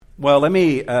Well, let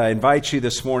me invite you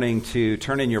this morning to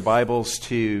turn in your Bibles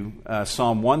to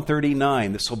Psalm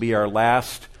 139. This will be our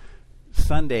last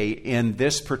Sunday in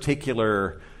this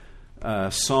particular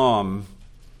psalm.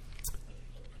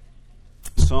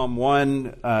 Psalm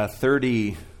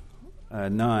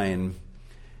 139.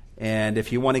 And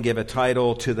if you want to give a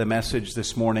title to the message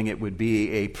this morning, it would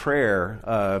be a prayer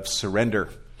of surrender.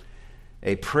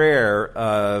 A prayer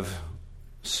of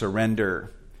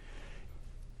surrender.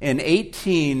 In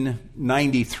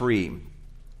 1893,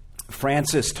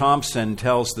 Francis Thompson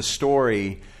tells the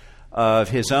story of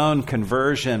his own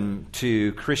conversion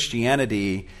to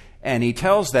Christianity, and he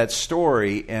tells that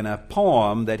story in a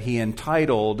poem that he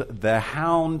entitled The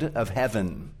Hound of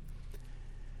Heaven.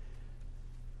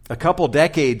 A couple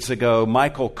decades ago,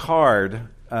 Michael Card,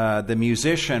 the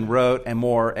musician, wrote a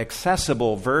more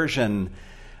accessible version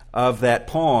of that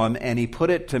poem, and he put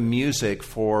it to music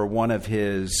for one of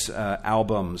his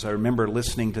albums. I remember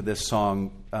listening to this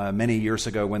song many years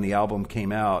ago when the album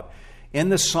came out. In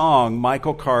the song,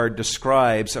 Michael Card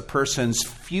describes a person's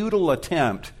futile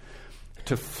attempt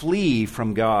to flee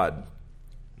from God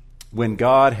when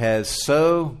God has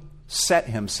so set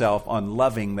himself on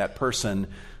loving that person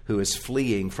who is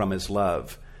fleeing from his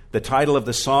love. The title of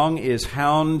the song is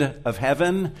Hound of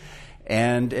Heaven,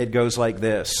 and it goes like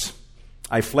this.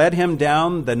 I fled him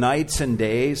down the nights and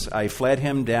days. I fled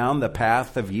him down the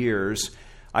path of years.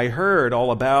 I heard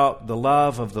all about the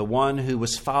love of the one who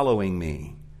was following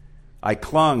me. I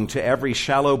clung to every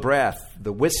shallow breath,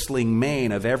 the whistling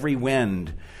mane of every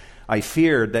wind. I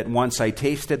feared that once I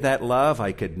tasted that love,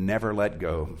 I could never let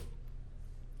go.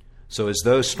 So as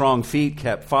those strong feet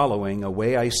kept following,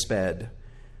 away I sped.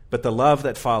 But the love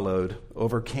that followed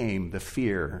overcame the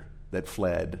fear that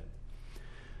fled.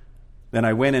 Then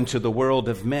I went into the world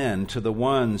of men, to the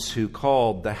ones who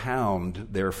called the hound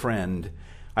their friend.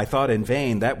 I thought in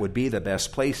vain that would be the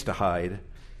best place to hide.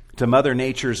 To Mother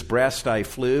Nature's breast I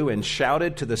flew and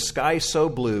shouted to the sky so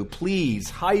blue, please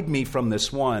hide me from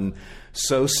this one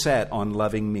so set on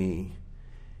loving me.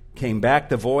 Came back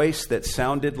the voice that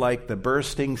sounded like the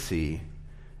bursting sea.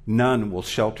 None will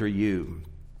shelter you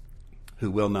who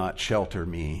will not shelter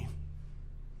me.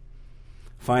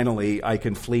 Finally, I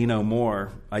can flee no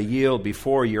more. I yield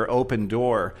before your open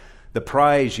door. The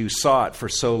prize you sought for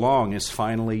so long is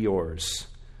finally yours.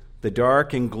 The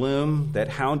dark and gloom that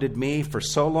hounded me for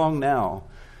so long now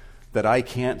that I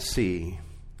can't see,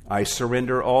 I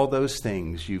surrender all those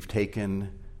things you've taken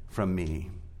from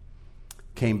me.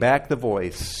 Came back the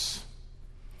voice.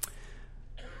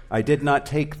 I did not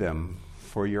take them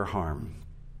for your harm.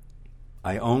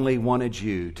 I only wanted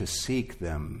you to seek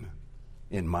them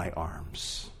in my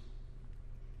arms.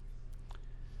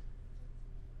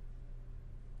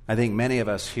 I think many of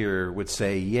us here would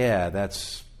say, yeah,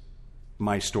 that's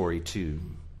my story too.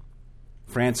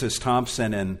 Francis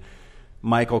Thompson and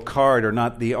Michael Card are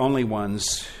not the only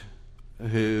ones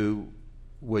who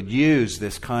would use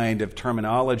this kind of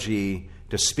terminology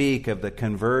to speak of the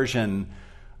conversion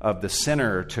of the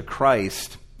sinner to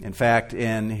Christ. In fact,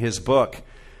 in his book,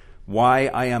 Why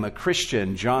I Am a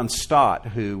Christian, John Stott,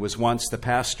 who was once the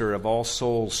pastor of All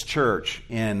Souls Church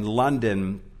in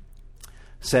London,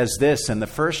 says this in the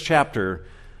first chapter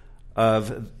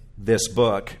of this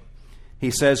book.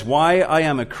 He says, Why I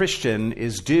Am a Christian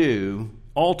is due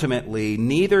ultimately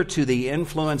neither to the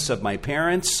influence of my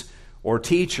parents or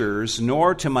teachers,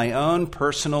 nor to my own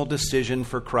personal decision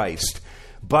for Christ,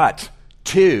 but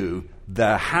to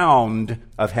the Hound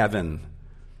of Heaven.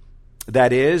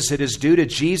 That is, it is due to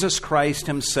Jesus Christ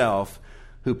himself,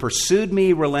 who pursued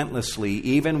me relentlessly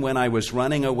even when I was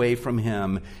running away from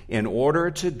him in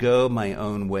order to go my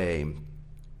own way.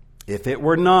 If it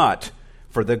were not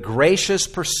for the gracious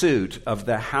pursuit of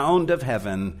the Hound of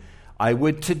Heaven, I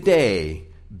would today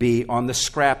be on the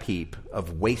scrap heap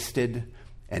of wasted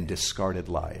and discarded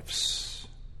lives.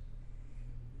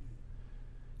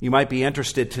 You might be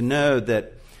interested to know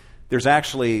that there's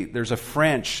a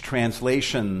French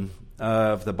translation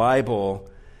of the Bible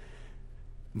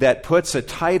that puts a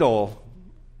title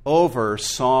over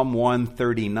Psalm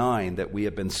 139 that we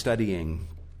have been studying.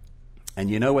 And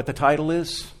you know what the title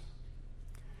is?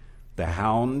 The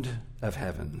Hound of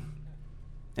Heaven.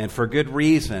 And for good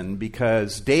reason,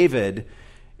 because David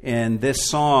in this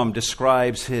psalm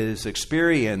describes his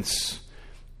experience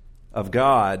of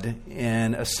God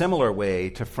in a similar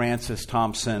way to Francis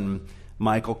Thompson,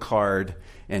 Michael Card,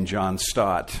 and John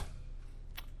Stott.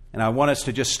 And I want us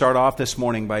to just start off this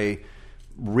morning by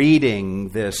reading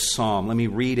this psalm. Let me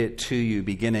read it to you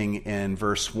beginning in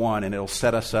verse 1, and it'll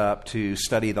set us up to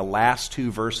study the last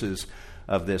two verses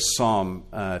of this psalm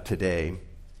today.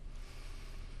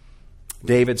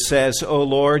 David says, O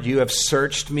Lord, you have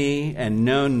searched me and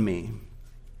known me.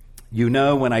 You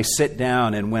know when I sit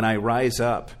down and when I rise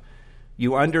up.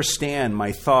 You understand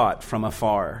my thought from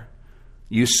afar.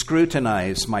 You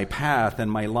scrutinize my path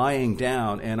and my lying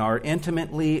down and are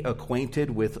intimately acquainted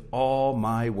with all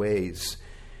my ways.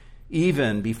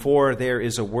 Even before there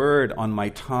is a word on my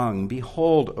tongue,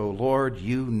 behold, O Lord,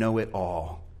 you know it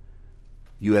all.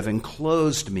 You have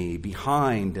enclosed me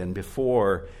behind and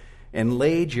before and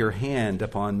laid your hand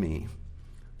upon me.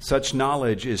 Such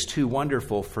knowledge is too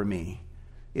wonderful for me.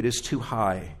 It is too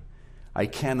high. I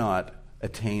cannot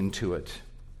attain to it.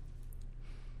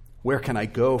 Where can I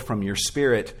go from your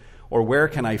spirit, or where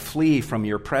can I flee from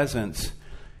your presence?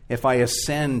 If I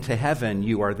ascend to heaven,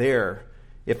 you are there.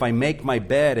 If I make my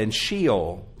bed in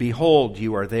Sheol, behold,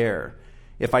 you are there.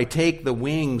 If I take the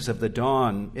wings of the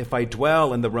dawn, if I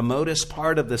dwell in the remotest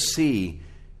part of the sea,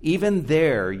 even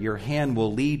there your hand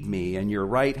will lead me, and your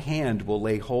right hand will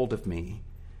lay hold of me.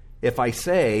 If I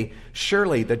say,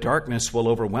 surely the darkness will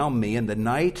overwhelm me, and the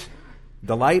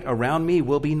light around me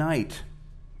will be night.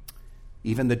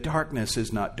 Even the darkness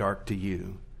is not dark to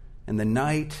you, and the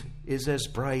night is as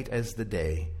bright as the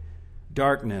day.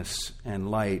 Darkness and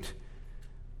light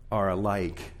are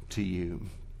alike to you.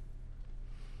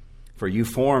 For you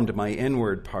formed my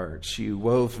inward parts. You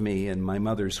wove me in my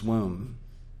mother's womb.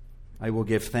 I will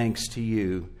give thanks to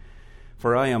you,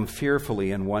 for I am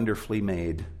fearfully and wonderfully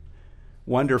made.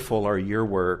 Wonderful are your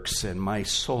works, and my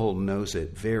soul knows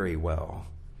it very well.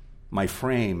 My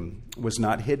frame was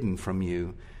not hidden from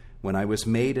you when I was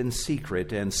made in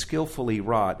secret and skillfully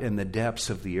wrought in the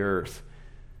depths of the earth.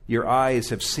 Your eyes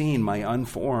have seen my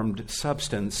unformed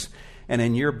substance, and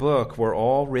in your book were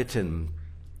all written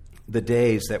the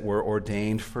days that were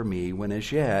ordained for me, when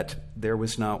as yet there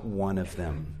was not one of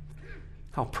them.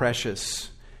 How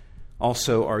precious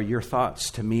also are your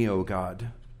thoughts to me, O God.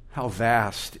 How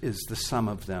vast is the sum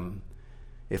of them.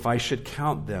 If I should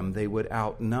count them, they would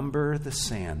outnumber the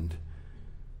sand.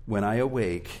 When I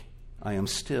awake, I am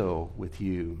still with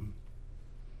you.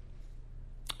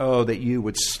 Oh, that you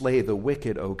would slay the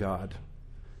wicked, O God.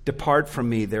 Depart from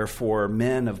me, therefore,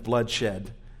 men of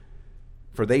bloodshed.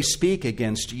 For they speak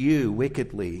against you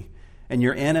wickedly, and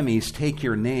your enemies take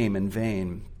your name in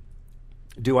vain.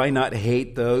 Do I not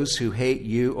hate those who hate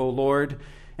you, O Lord?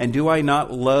 And do I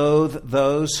not loathe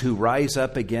those who rise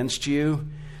up against you?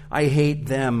 I hate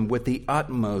them with the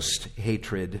utmost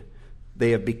hatred.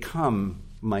 They have become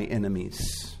my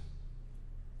enemies.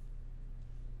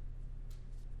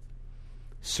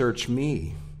 Search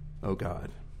me, O God,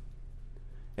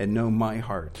 and know my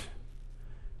heart.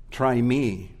 Try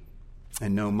me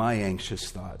and know my anxious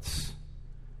thoughts,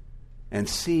 and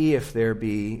see if there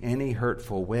be any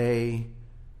hurtful way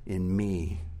in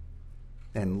me,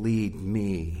 and lead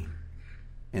me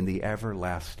in the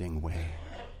everlasting way.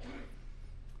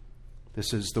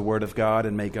 This is the word of God,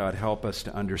 and may God help us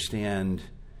to understand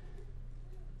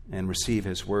and receive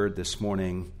his word this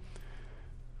morning.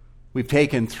 We've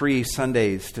taken 3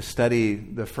 Sundays to study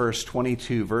the first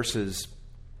 22 verses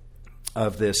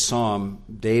of this psalm.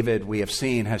 David, we have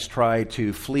seen, has tried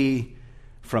to flee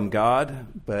from God,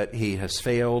 but he has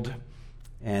failed.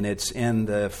 And it's in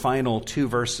the final 2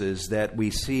 verses that we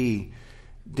see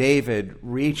David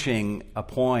reaching a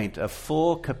point of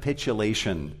full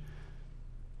capitulation,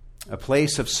 a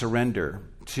place of surrender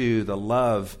to the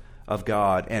love of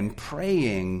God, and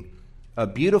praying a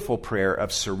beautiful prayer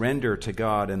of surrender to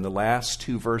God in the last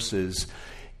 2 verses.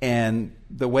 And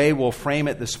the way we'll frame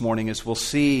it this morning is we'll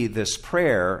see this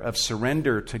prayer of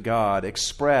surrender to God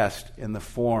expressed in the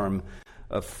form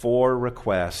of 4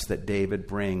 requests that David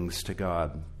brings to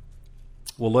God.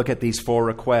 We'll look at these 4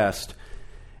 requests,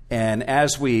 and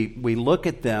as we look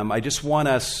at them, I just want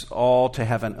us all to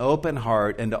have an open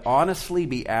heart and to honestly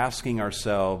be asking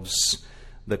ourselves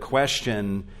the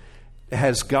question,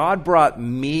 has God brought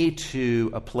me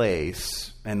to a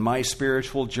place in my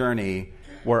spiritual journey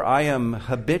where I am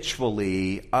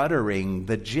habitually uttering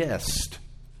the gist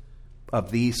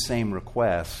of these same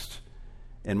requests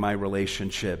in my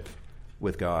relationship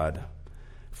with God?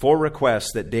 4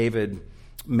 requests that David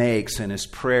makes in his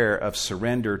prayer of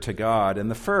surrender to God. And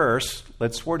the first,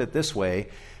 let's word it this way.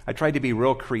 I tried to be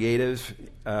real creative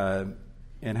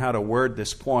in how to word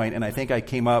this point, and I think I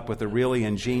came up with a really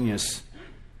ingenious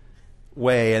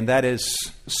way, and that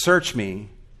is, search me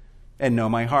and know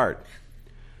my heart.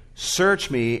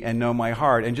 Search me and know my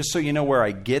heart. And just so you know where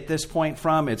I get this point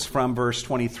from, it's from verse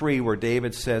 23, where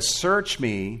David says, search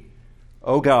me,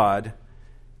 O God,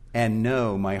 and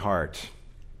know my heart.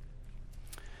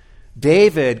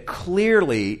 David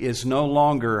clearly is no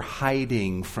longer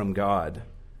hiding from God.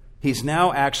 He's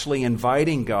now actually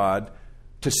inviting God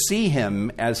to see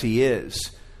him as he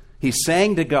is. He's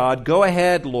saying to God, go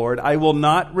ahead, Lord, I will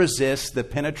not resist the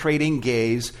penetrating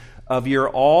gaze of your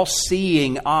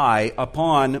all-seeing eye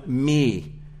upon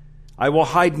me. I will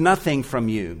hide nothing from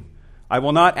you. I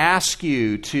will not ask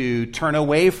you to turn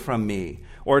away from me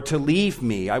or to leave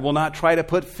me. I will not try to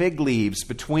put fig leaves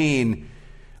between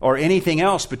or anything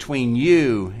else between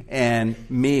you and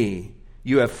me.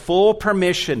 You have full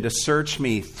permission to search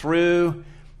me through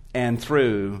and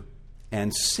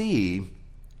see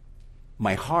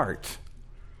my heart.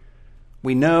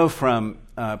 We know from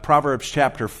Proverbs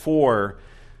chapter 4,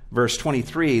 verse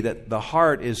 23, that the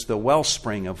heart is the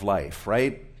wellspring of life,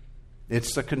 right?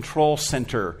 It's the control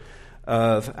center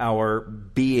of our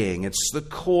being. It's the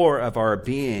core of our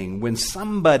being. When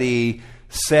somebody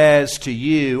says to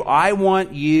you, I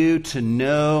want you to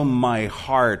know my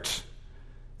heart,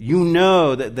 you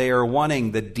know that they are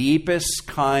wanting the deepest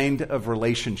kind of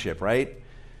relationship, right?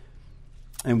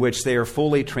 In which they are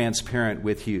fully transparent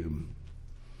with you.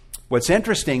 What's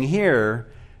interesting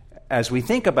here, as we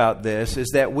think about this, is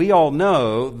that we all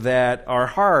know that our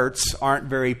hearts aren't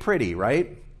very pretty,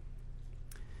 right?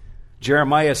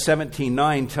 Jeremiah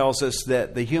 17:9 tells us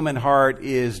that the human heart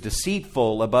is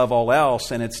deceitful above all else,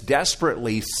 and it's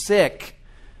desperately sick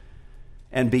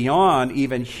and beyond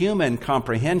even human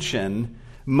comprehension.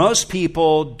 Most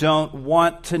people don't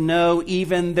want to know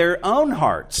even their own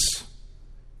hearts,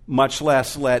 much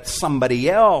less let somebody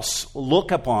else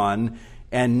look upon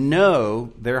and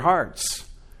know their hearts.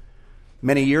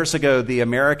 Many years ago, the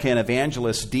American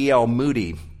evangelist D.L.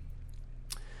 Moody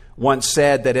once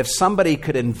said that if somebody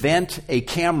could invent a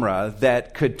camera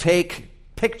that could take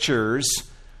pictures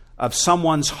of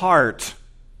someone's heart,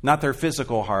 not their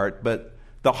physical heart, but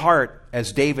the heart,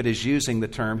 as David is using the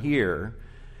term here,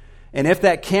 and if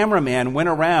that cameraman went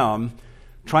around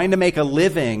trying to make a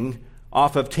living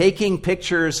off of taking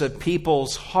pictures of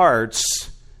people's hearts,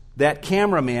 that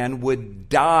cameraman would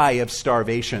die of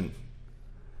starvation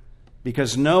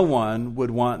because no one would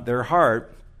want their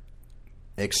heart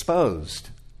exposed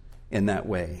in that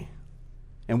way.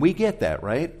 And we get that,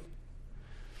 right?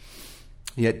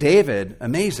 Yet David,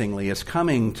 amazingly, is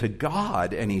coming to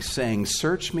God and he's saying,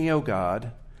 search me, O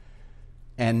God,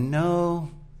 and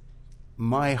know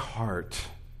my heart.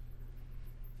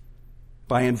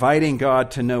 By inviting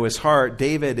God to know his heart,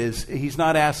 David he's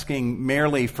not asking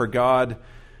merely for God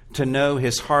to know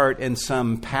his heart in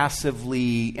some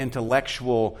passively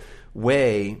intellectual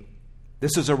way.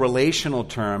 This is a relational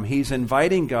term. He's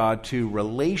inviting God to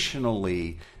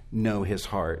relationally know his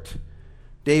heart.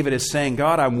 David is saying,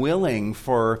 God, I'm willing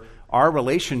for our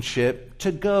relationship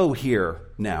to go here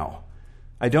now.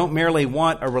 I don't merely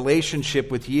want a relationship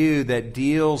with you that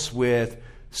deals with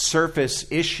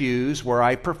surface issues where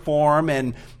I perform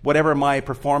and whatever my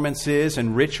performance is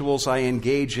and rituals I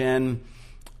engage in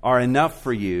are enough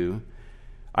for you.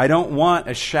 I don't want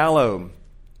a shallow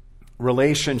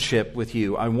relationship with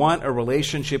you. I want a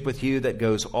relationship with you that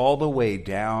goes all the way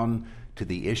down to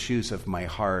the issues of my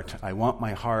heart. I want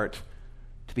my heart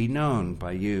to be known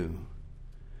by you.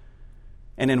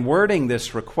 And in wording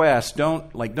this request,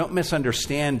 don't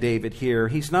misunderstand David here.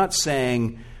 He's not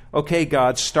saying, okay,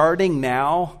 God, starting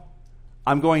now,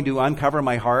 I'm going to uncover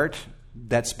my heart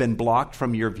that's been blocked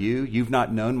from your view. You've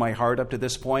not known my heart up to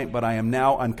this point, but I am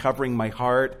now uncovering my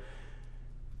heart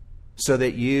so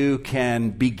that you can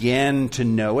begin to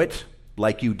know it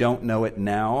like you don't know it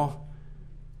now.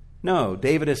 No,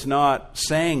 David is not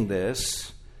saying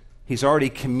this. He's already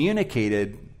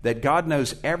communicated that God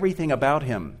knows everything about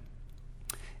him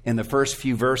in the first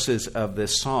few verses of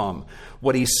this psalm.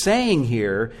 What he's saying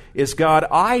here is, God,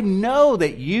 I know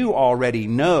that you already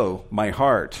know my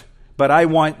heart, but I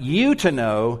want you to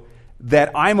know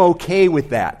that I'm okay with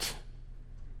that.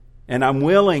 And I'm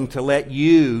willing to let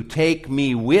you take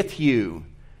me with you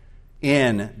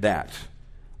in that.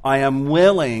 I am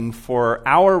willing for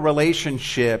our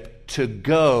relationship to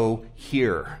go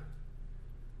here.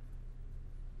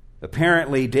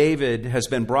 Apparently, David has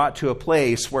been brought to a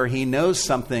place where he knows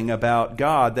something about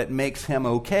God that makes him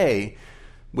okay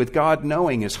with God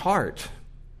knowing his heart.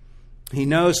 He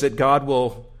knows that God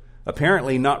will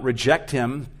apparently not reject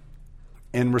him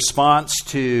in response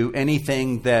to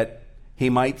anything that he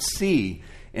might see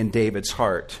in David's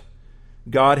heart.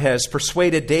 God has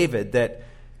persuaded David that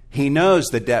he knows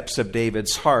the depths of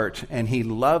David's heart and he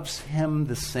loves him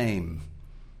the same.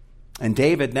 And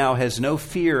David now has no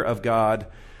fear of God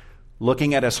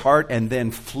looking at his heart and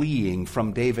then fleeing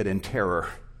from David in terror.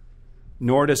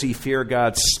 Nor does he fear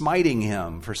God smiting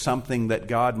him for something that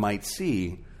God might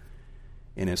see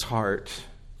in his heart.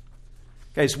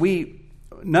 Guys,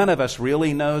 none of us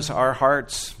really knows our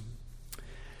hearts.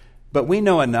 But we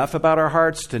know enough about our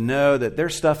hearts to know that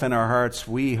there's stuff in our hearts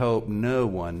we hope no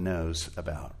one knows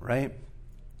about, right?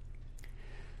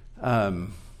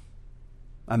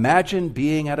 Imagine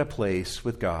being at a place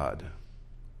with God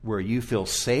where you feel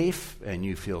safe and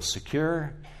you feel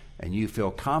secure and you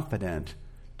feel confident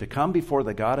to come before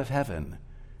the God of heaven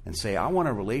and say, I want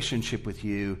a relationship with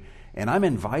you, and I'm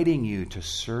inviting you to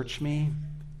search me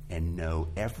and know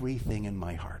everything in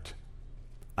my heart.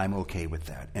 I'm okay with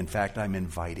that. In fact, I'm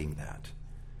inviting that.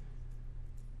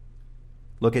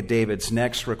 Look at David's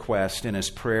next request in his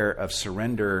prayer of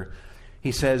surrender.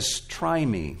 He says, try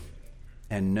me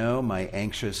and know my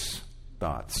anxious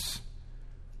thoughts.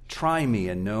 Try me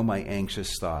and know my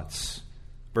anxious thoughts.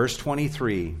 Verse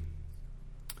 23,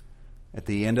 at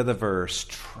the end of the verse,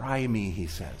 try me, he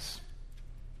says.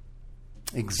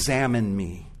 Examine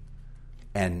me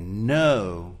and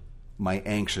know my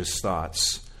anxious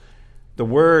thoughts. The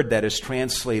word that is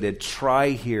translated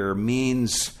try here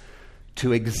means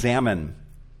to examine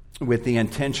with the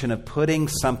intention of putting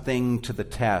something to the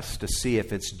test to see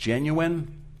if it's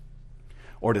genuine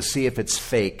or to see if it's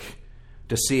fake,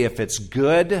 to see if it's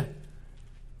good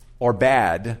or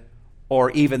bad,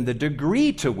 or even the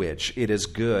degree to which it is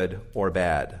good or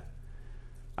bad.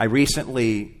 I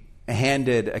recently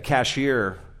handed a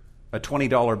cashier a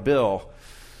 $20 bill,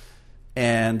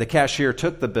 and the cashier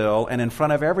took the bill, and in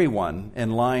front of everyone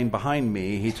in line behind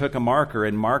me, he took a marker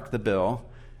and marked the bill,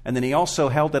 and then he also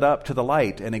held it up to the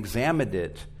light and examined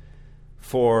it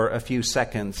for a few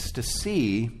seconds to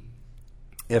see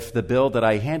if the bill that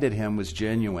I handed him was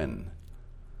genuine.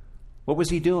 What was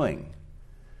he doing?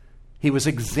 He was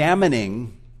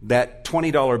examining that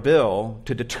 $20 bill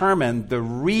to determine the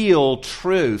real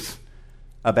truth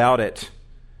about it.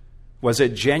 Was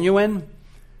it genuine?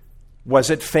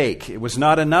 Was it fake? It was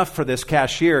not enough for this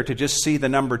cashier to just see the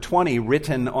number 20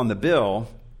 written on the bill.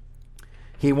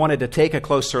 He wanted to take a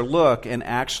closer look and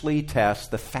actually test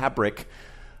the fabric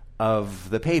of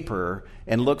the paper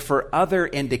and look for other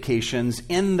indications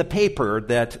in the paper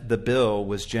that the bill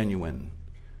was genuine.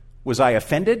 Was I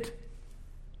offended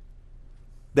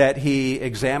that he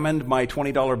examined my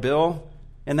 $20 bill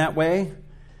in that way?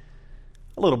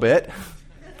 A little bit.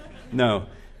 No,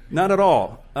 not at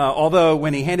all. Although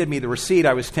when he handed me the receipt,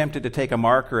 I was tempted to take a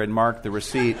marker and mark the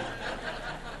receipt.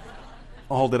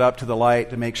 Hold it up to the light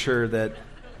to make sure that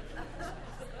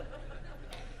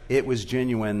it was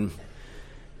genuine.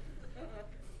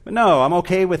 But no, I'm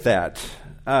okay with that.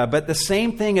 But the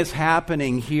same thing is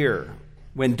happening here.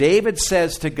 When David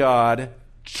says to God,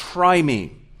 try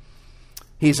me,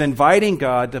 he's inviting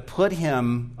God to put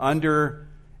him under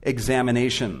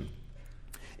examination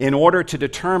in order to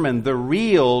determine the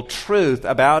real truth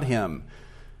about him.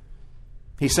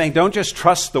 He's saying, don't just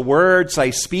trust the words I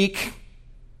speak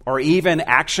or even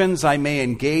actions I may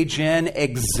engage in.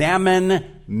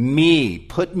 Examine me.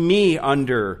 Put me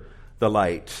under the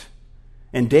light.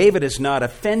 And David is not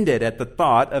offended at the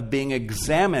thought of being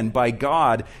examined by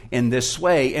God in this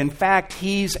way. In fact,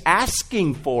 he's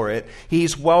asking for it.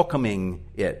 He's welcoming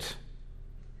it.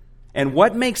 And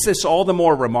what makes this all the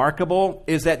more remarkable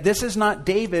is that this is not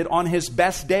David on his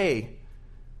best day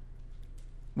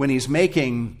when he's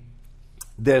making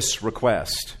this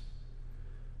request.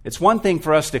 It's one thing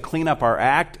for us to clean up our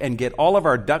act and get all of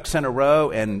our ducks in a row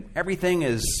and everything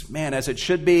is, as it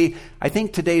should be. I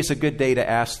think today's a good day to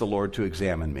ask the Lord to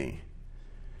examine me.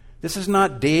 This is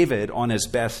not David on his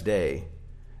best day.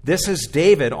 This is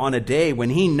David on a day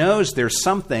when he knows there's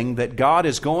something that God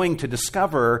is going to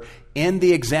discover in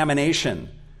the examination,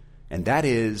 and that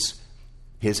is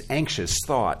his anxious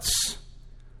thoughts.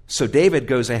 So David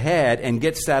goes ahead and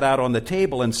gets that out on the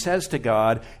table and says to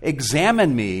God,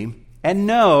 examine me and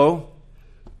know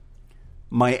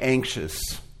my anxious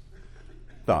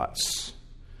thoughts.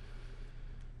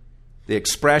 The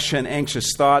expression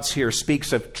anxious thoughts here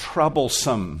speaks of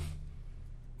troublesome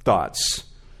thoughts,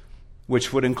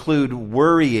 which would include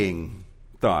worrying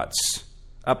thoughts,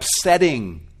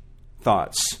 upsetting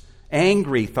thoughts,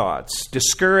 angry thoughts,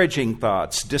 discouraging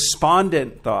thoughts,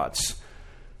 despondent thoughts,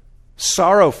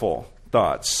 sorrowful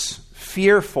thoughts,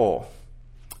 fearful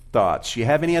thoughts. You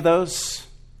have any of those?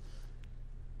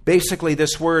 Basically,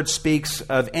 this word speaks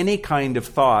of any kind of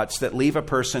thoughts that leave a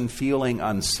person feeling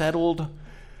unsettled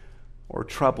or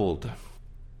troubled.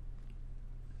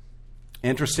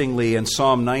 Interestingly, in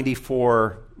Psalm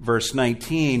 94, verse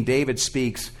 19, David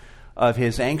speaks of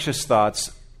his anxious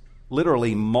thoughts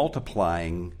literally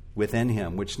multiplying within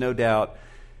him, which no doubt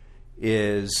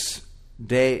is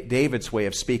David's way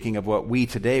of speaking of what we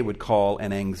today would call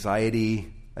an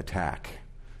anxiety attack.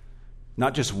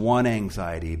 Not just one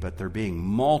anxiety, but they're being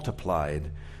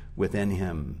multiplied within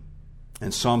him.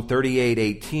 In Psalm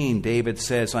 38:18, David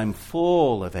says, I'm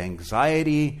full of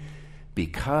anxiety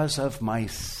because of my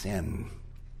sin,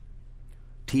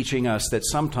 teaching us that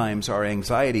sometimes our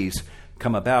anxieties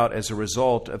come about as a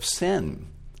result of sin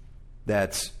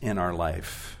that's in our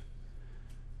life.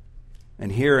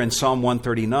 And here in Psalm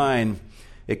 139,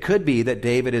 it could be that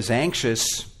David is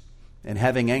anxious and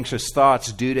having anxious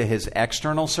thoughts due to his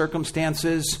external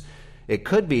circumstances. It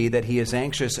could be that he is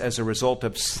anxious as a result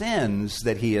of sins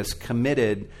that he has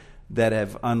committed that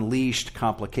have unleashed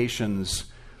complications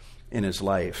in his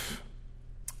life.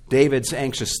 David's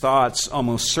anxious thoughts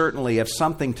almost certainly have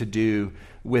something to do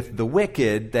with the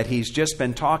wicked that he's just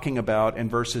been talking about in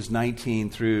verses 19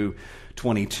 through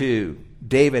 22.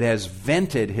 David has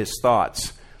vented his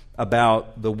thoughts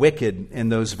about the wicked in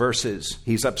those verses.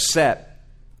 He's upset.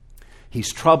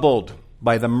 He's troubled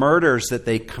by the murders that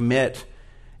they commit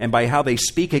and by how they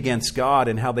speak against God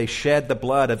and how they shed the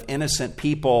blood of innocent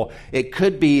people. It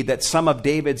could be that some of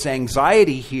David's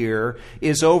anxiety here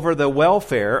is over the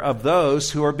welfare of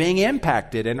those who are being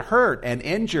impacted and hurt and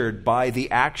injured by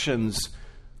the actions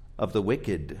of the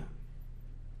wicked.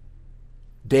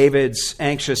 David's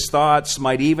anxious thoughts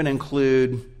might even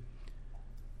include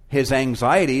his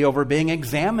anxiety over being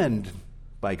examined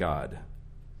by God.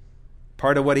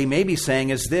 Part of what he may be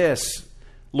saying is this: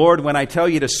 Lord, when I tell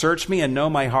you to search me and know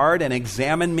my heart and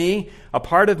examine me, a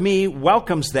part of me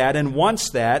welcomes that and wants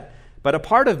that, but a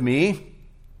part of me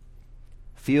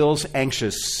feels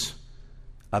anxious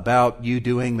about you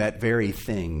doing that very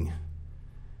thing.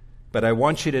 But I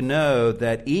want you to know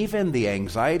that even the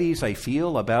anxieties I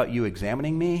feel about you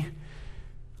examining me,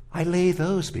 I lay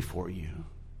those before you.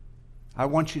 I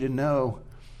want you to know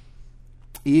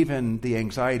even the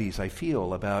anxieties I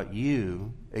feel about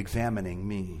you examining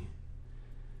me.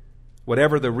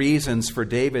 Whatever the reasons for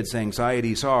David's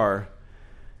anxieties are,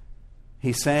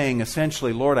 he's saying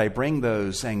essentially, Lord, I bring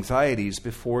those anxieties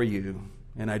before you,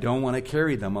 and I don't want to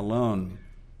carry them alone.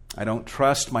 I don't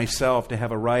trust myself to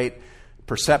have a right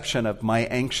perception of my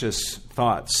anxious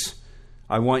thoughts.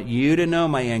 I want you to know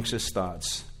my anxious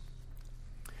thoughts,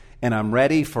 and I'm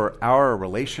ready for our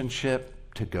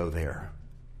relationship to go there.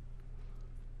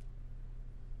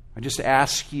 I just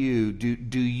ask you,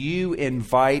 do you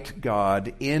invite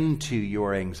God into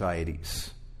your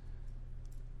anxieties?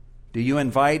 Do you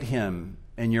invite Him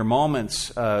in your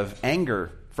moments of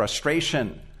anger,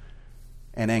 frustration,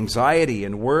 and anxiety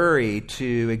and worry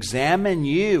to examine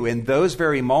you in those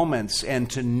very moments and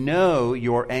to know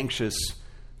your anxious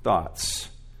thoughts?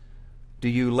 Do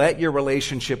you let your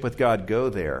relationship with God go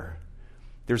there?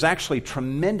 There's actually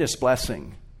tremendous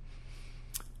blessing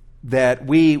that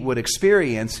we would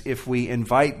experience if we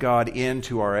invite God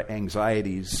into our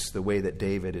anxieties the way that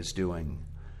David is doing.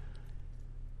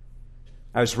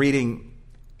 I was reading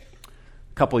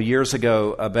a couple of years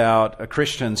ago about a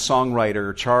Christian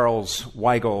songwriter, Charles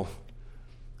Weigel,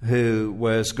 who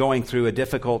was going through a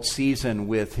difficult season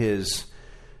with his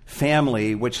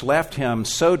family, which left him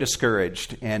so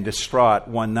discouraged and distraught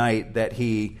one night that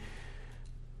he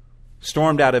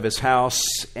stormed out of his house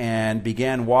and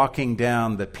began walking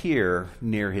down the pier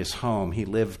near his home. He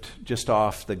lived just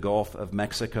off the Gulf of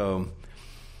Mexico.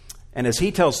 And as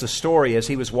he tells the story, as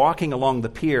he was walking along the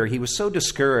pier, he was so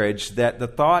discouraged that the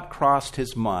thought crossed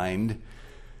his mind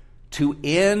to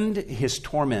end his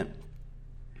torment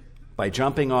by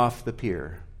jumping off the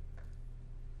pier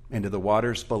into the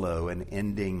waters below and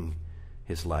ending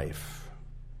his life.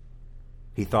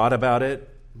 He thought about it,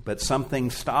 but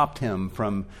something stopped him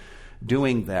from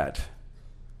doing that.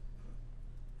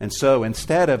 And so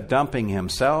instead of dumping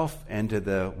himself into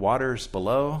the waters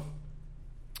below,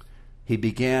 he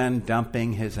began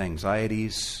dumping his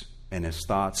anxieties and his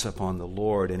thoughts upon the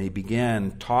Lord, and he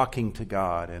began talking to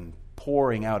God and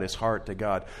pouring out his heart to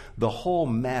God, the whole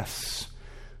mess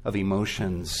of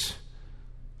emotions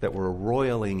that were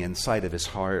roiling inside of his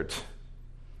heart.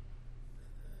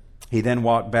 He then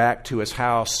walked back to his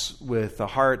house with a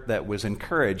heart that was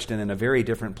encouraged and in a very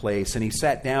different place. And he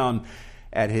sat down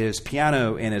at his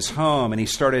piano in his home and he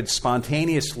started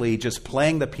spontaneously just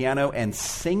playing the piano and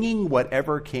singing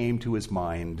whatever came to his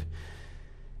mind.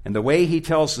 And the way he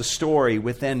tells the story,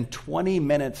 within 20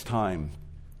 minutes' time,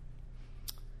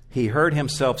 he heard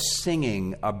himself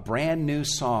singing a brand new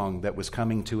song that was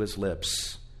coming to his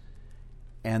lips.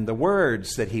 And the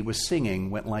words that he was singing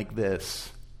went like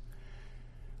this: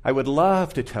 I would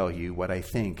love to tell you what I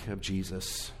think of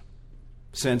Jesus,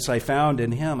 since I found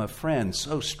in him a friend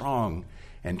so strong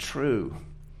and true.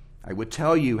 I would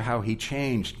tell you how he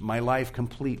changed my life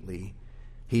completely.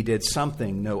 He did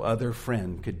something no other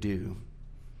friend could do.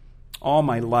 All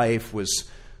my life was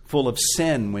full of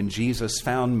sin when Jesus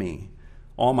found me.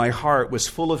 All my heart was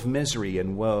full of misery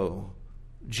and woe.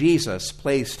 Jesus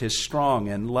placed his strong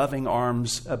and loving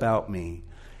arms about me,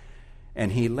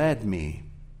 and he led me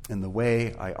in the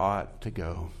way I ought to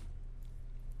go.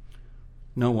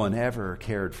 No one ever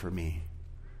cared for me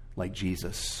like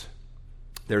Jesus.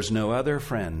 There's no other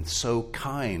friend so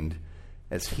kind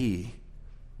as he.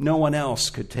 No one else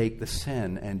could take the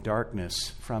sin and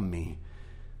darkness from me.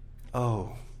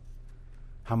 Oh,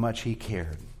 how much he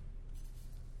cared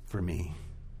for me.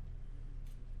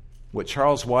 What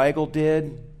Charles Weigel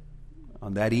did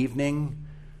on that evening,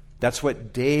 that's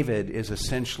what David is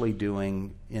essentially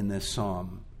doing in this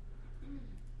psalm.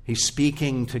 He's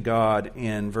speaking to God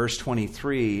in verse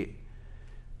 23,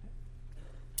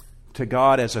 to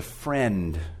God as a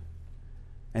friend,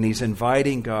 and he's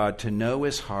inviting God to know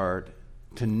his heart,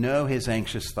 to know his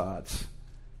anxious thoughts.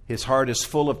 His heart is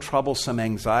full of troublesome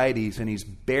anxieties, and he's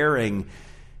bearing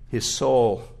his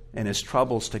soul and his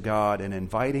troubles to God and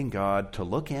inviting God to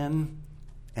look in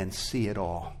and see it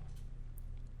all.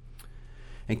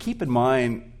 And keep in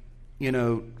mind,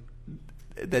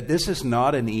 that this is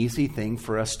not an easy thing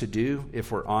for us to do,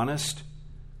 if we're honest.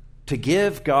 To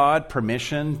give God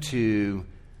permission to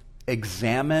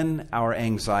examine our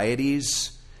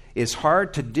anxieties is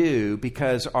hard to do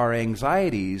because our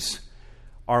anxieties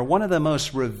are one of the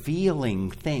most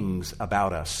revealing things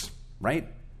about us, right?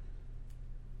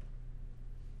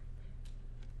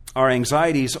 Our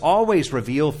anxieties always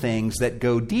reveal things that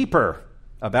go deeper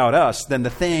about us than the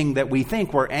thing that we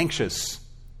think we're anxious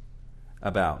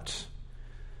about.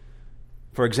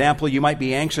 For example, you might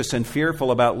be anxious and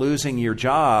fearful about losing your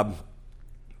job,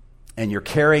 and you're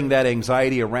carrying that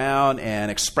anxiety around and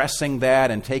expressing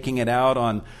that and taking it out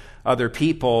on other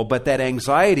people, but that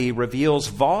anxiety reveals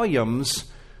volumes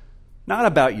not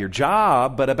about your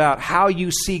job, but about how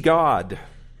you see God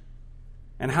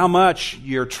and how much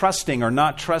you're trusting or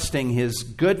not trusting his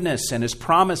goodness and his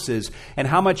promises, and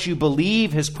how much you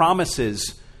believe his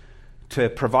promises to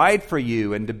provide for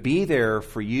you and to be there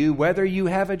for you, whether you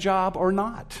have a job or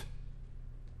not.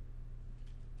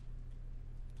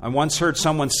 I once heard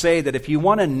someone say that if you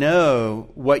want to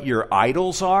know what your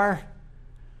idols are,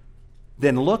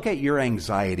 then look at your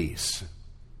anxieties,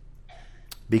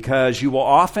 because you will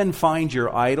often find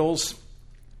your idols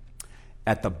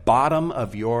at the bottom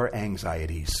of your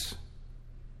anxieties.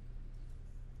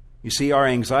 You see, our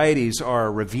anxieties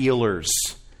are revealers,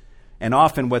 and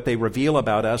often what they reveal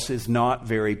about us is not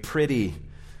very pretty.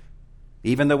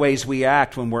 Even the ways we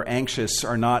act when we're anxious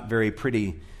are not very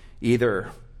pretty either.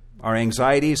 Our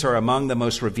anxieties are among the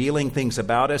most revealing things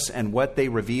about us, and what they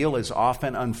reveal is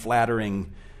often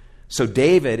unflattering. So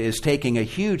David is taking a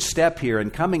huge step here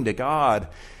and coming to God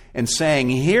and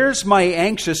saying, here's my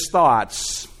anxious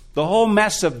thoughts, the whole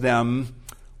mess of them.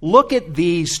 Look at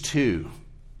these two.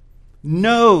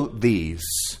 Know these.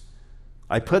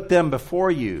 I put them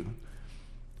before you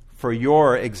for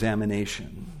your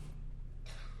examination.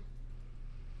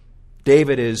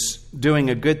 David is doing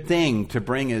a good thing to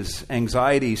bring his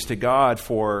anxieties to God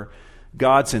for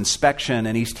God's inspection,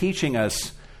 and he's teaching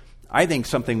us, I think,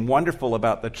 something wonderful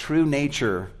about the true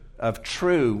nature of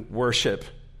true worship.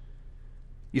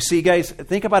 You see, guys,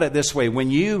 think about it this way. When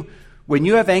you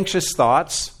have anxious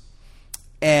thoughts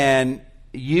and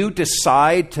you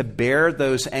decide to bear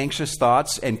those anxious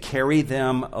thoughts and carry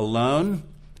them alone,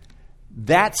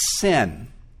 that's sin.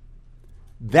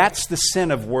 That's the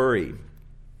sin of worry.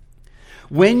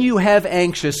 When you have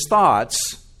anxious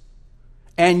thoughts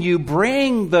and you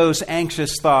bring those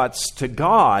anxious thoughts to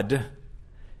God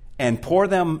and pour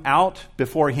them out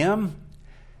before him,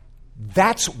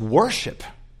 that's worship.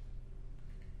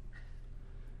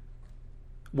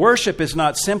 Worship is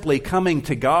not simply coming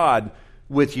to God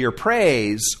with your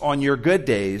praise on your good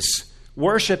days.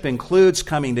 Worship includes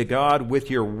coming to God with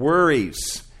your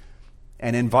worries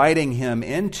and inviting him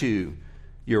into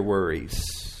your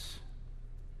worries.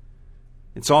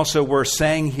 It's also worth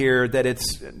saying here that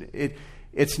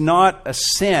it's not a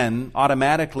sin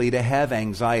automatically to have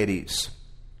anxieties.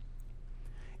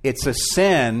 It's a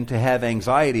sin to have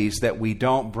anxieties that we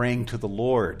don't bring to the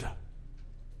Lord.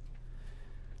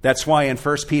 That's why in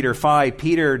 1 Peter 5,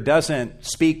 Peter doesn't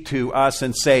speak to us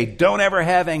and say, don't ever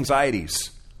have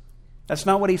anxieties. That's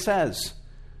not what he says.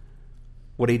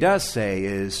 What he does say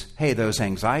is, hey, those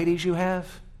anxieties you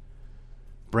have,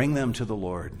 bring them to the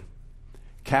Lord.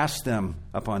 Cast them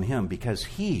upon him because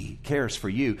he cares for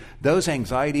you. Those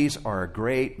anxieties are a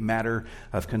great matter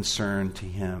of concern to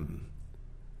him.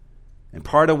 And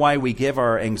part of why we give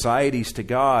our anxieties to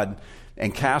God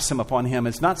and cast them upon him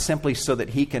is not simply so that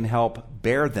he can help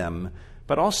bear them,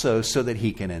 but also so that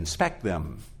he can inspect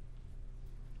them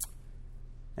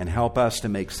and help us to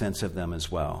make sense of them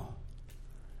as well.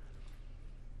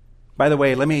 By the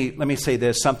way, let me say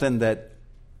this, something that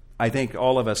I think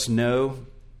all of us know,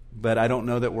 but I don't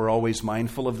know that we're always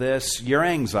mindful of this. Your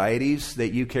anxieties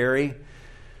that you carry,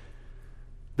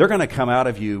 they're going to come out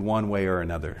of you one way or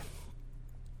another.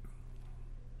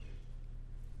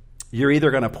 You're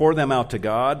either going to pour them out to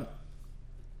God,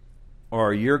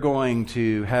 or you're going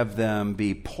to have them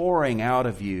be pouring out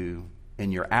of you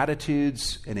in your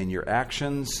attitudes and in your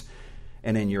actions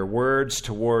and in your words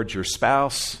towards your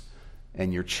spouse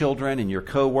and your children and your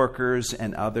coworkers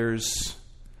and others.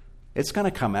 It's going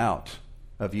to come out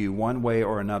of you one way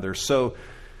or another. So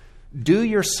do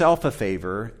yourself a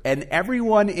favor and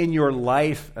everyone in your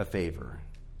life a favor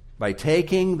by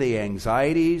taking the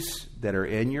anxieties that are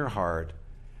in your heart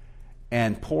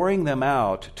and pouring them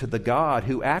out to the God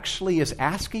who actually is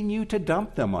asking you to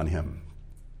dump them on Him.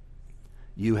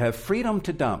 You have freedom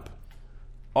to dump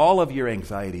all of your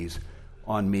anxieties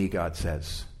on me, God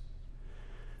says.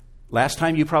 Last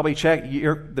time you probably checked,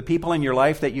 the people in your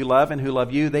life that you love and who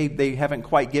love you, they haven't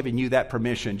quite given you that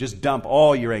permission. Just dump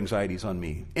all your anxieties on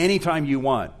me anytime you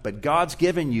want. But God's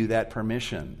given you that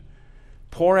permission.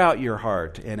 Pour out your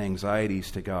heart and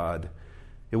anxieties to God.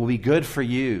 It will be good for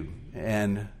you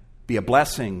and be a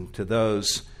blessing to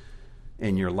those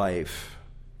in your life.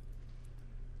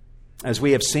 As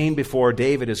we have seen before,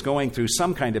 David is going through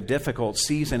some kind of difficult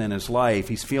season in his life.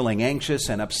 He's feeling anxious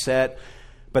and upset.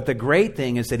 But the great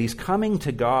thing is that he's coming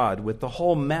to God with the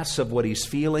whole mess of what he's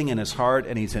feeling in his heart,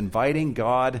 and he's inviting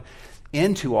God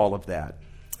into all of that.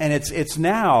 And it's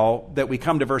now that we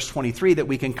come to verse 23 that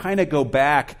we can kind of go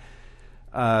back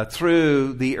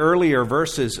through the earlier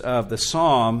verses of the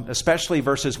psalm, especially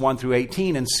verses 1 through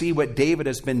 18, and see what David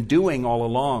has been doing all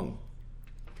along.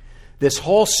 This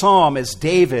whole psalm is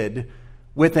David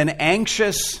with an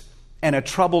anxious and a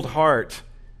troubled heart,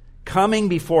 coming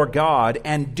before God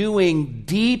and doing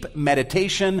deep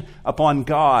meditation upon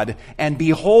God and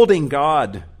beholding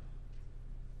God,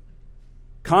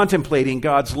 contemplating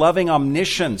God's loving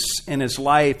omniscience in his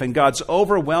life and God's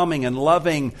overwhelming and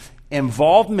loving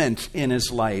involvement in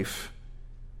his life.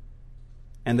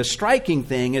 And the striking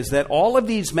thing is that all of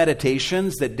these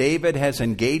meditations that David has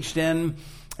engaged in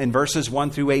verses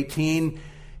 1 through 18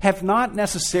 have not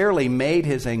necessarily made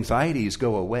his anxieties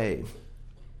go away.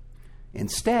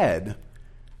 Instead,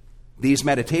 these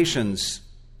meditations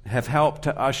have helped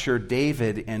to usher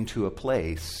David into a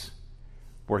place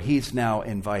where he's now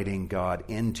inviting God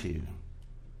into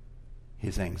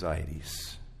his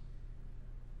anxieties.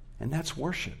 And that's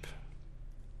worship.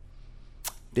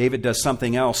 David does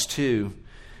something else too.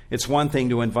 It's one thing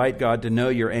to invite God to know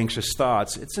your anxious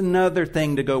thoughts. It's another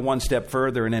thing to go one step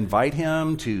further and invite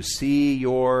him to see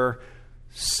your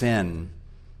sin.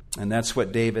 And that's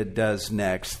what David does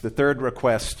next. The third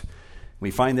request,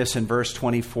 we find this in verse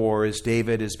 24, is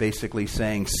David is basically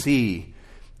saying, see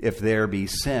if there be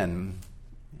sin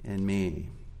in me.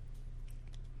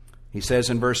 He says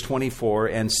in verse 24,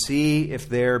 and see if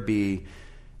there be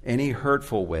any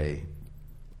hurtful way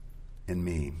in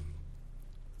me.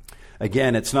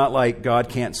 Again, it's not like God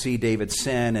can't see David's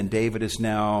sin, and David is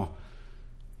now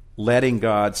letting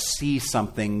God see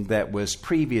something that was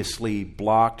previously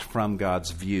blocked from God's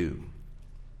view.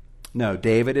 No,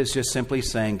 David is just simply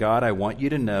saying, God, I want you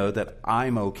to know that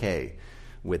I'm okay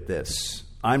with this.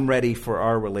 I'm ready for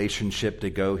our relationship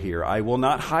to go here. I will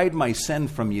not hide my sin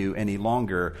from you any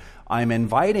longer. I'm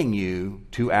inviting you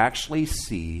to actually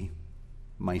see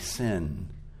my sin.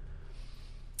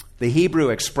 The Hebrew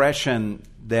expression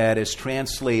that is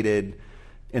translated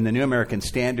in the New American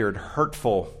Standard,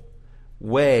 hurtful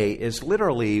way, is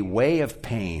literally way of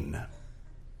pain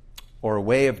or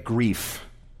way of grief.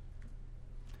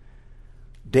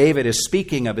 David is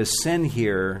speaking of his sin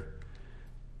here,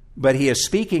 but he is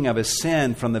speaking of his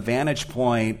sin from the vantage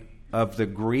point of the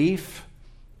grief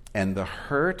and the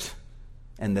hurt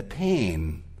and the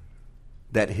pain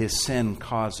that his sin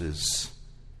causes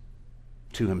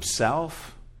to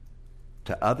himself,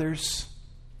 to others,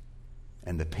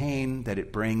 and the pain that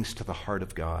it brings to the heart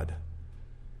of God.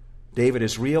 David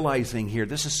is realizing here,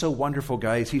 this is so wonderful,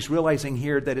 guys. He's realizing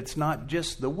here that it's not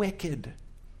just the wicked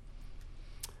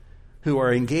who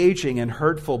are engaging in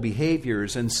hurtful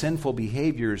behaviors and sinful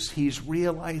behaviors. He's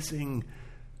realizing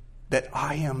that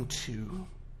I am too.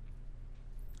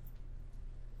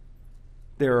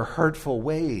 There are hurtful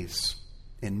ways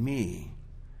in me.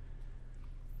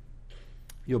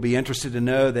 You'll be interested to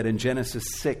know that in Genesis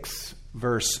 6,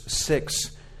 verse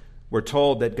 6, we're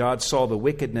told that God saw the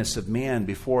wickedness of man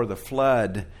before the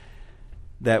flood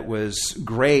that was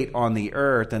great on the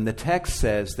earth. And the text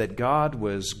says that God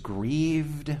was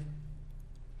grieved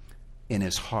in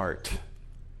his heart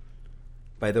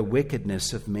by the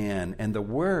wickedness of man. And the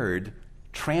word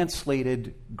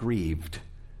translated grieved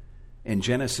in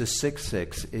Genesis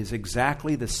 6:6 is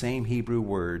exactly the same Hebrew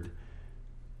word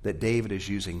that David is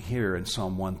using here in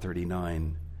Psalm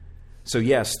 139. So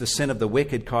yes, the sin of the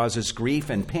wicked causes grief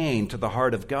and pain to the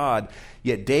heart of God,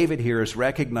 yet David here is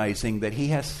recognizing that he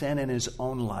has sin in his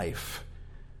own life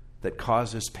that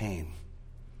causes pain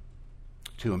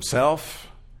to himself,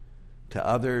 to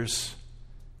others,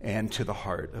 and to the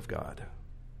heart of God.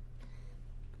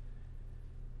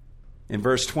 In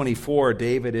verse 24,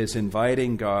 David is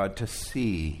inviting God to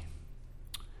see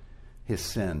his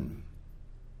sin.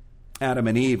 Adam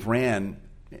and Eve ran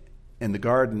in the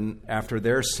garden after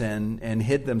their sin and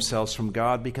hid themselves from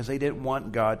God because they didn't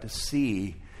want God to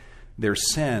see their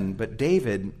sin. But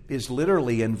David is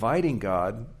literally inviting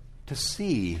God to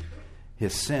see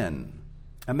his sin.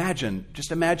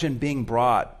 Just imagine being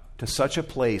brought to such a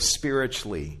place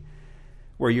spiritually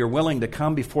where you're willing to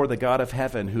come before the God of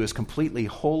heaven who is completely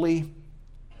holy,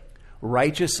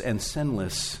 righteous, and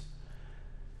sinless,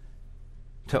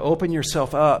 to open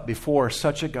yourself up before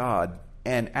such a God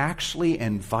and actually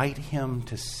invite him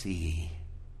to see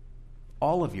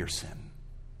all of your sin.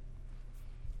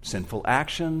 Sinful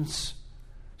actions,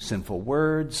 sinful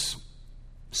words,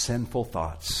 sinful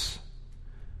thoughts.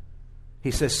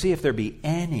 He says, see if there be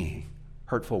any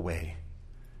hurtful way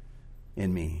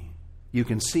in me. You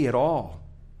can see it all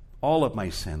of my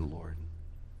sin, Lord.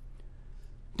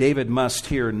 David must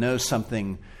here know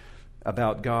something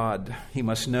about God. He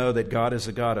must know that God is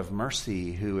a God of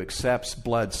mercy who accepts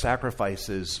blood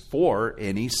sacrifices for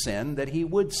any sin that he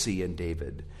would see in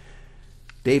David.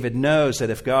 David knows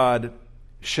that if God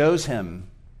shows him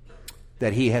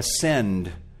that he has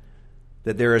sinned,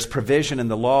 that there is provision in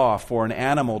the law for an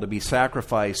animal to be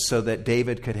sacrificed so that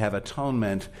David could have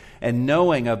atonement. And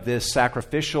knowing of this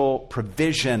sacrificial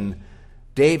provision,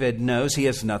 David knows he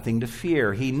has nothing to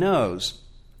fear. He knows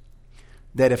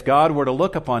that if God were to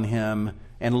look upon him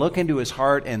and look into his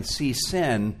heart and see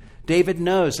sin, David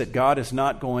knows that God is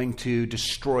not going to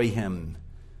destroy him.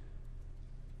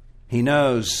 He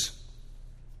knows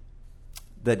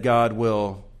that God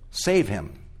will save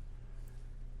him,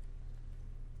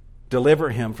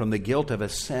 deliver him from the guilt of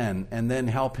his sin, and then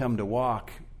help him to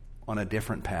walk on a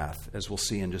different path, as we'll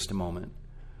see in just a moment.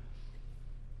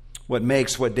 What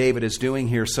makes what David is doing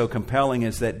here so compelling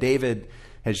is that David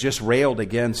has just railed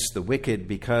against the wicked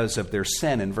because of their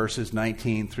sin. In verses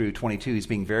 19 through 22, he's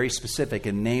being very specific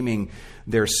in naming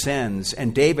their sins.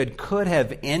 And David could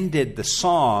have ended the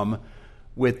psalm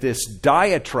with this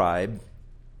diatribe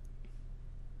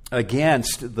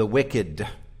against the wicked.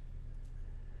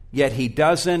 Yet he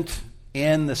doesn't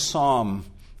end the psalm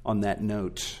on that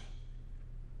note.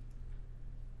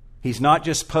 He's not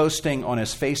just posting on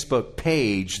his Facebook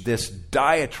page this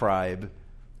diatribe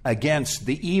against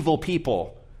the evil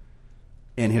people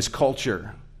in his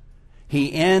culture.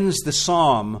 He ends the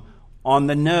psalm on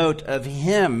the note of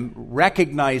him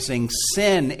recognizing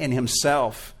sin in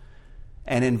himself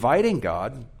and inviting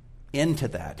God into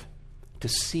that, to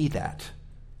see that,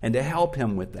 and to help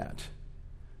him with that.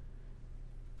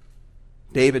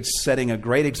 David's setting a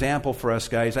great example for us,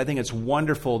 guys. I think it's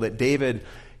wonderful that David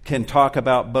can talk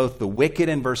about both the wicked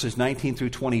in verses 19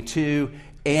 through 22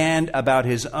 and about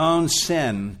his own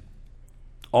sin,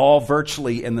 all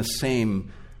virtually in the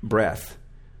same breath.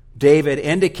 David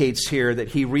indicates here that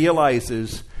he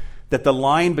realizes that the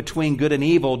line between good and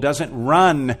evil doesn't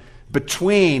run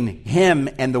between him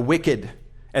and the wicked,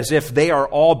 as if they are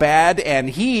all bad and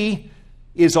he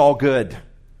is all good.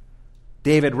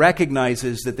 David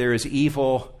recognizes that there is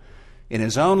evil in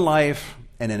his own life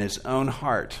and in his own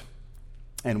heart,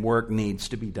 and work needs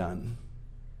to be done.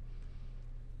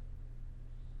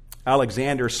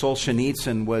 Alexander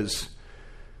Solzhenitsyn was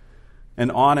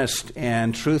an honest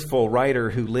and truthful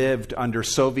writer who lived under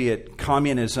Soviet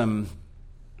communism.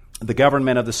 The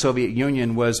government of the Soviet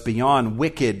Union was beyond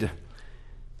wicked,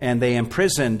 and they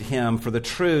imprisoned him for the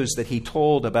truths that he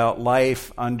told about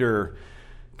life under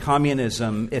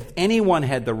communism. If anyone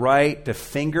had the right to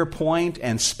finger point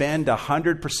and spend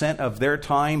 100% of their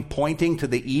time pointing to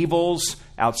the evils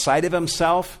outside of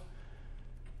himself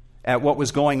at what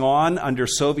was going on under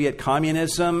Soviet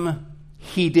communism,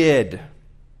 he did.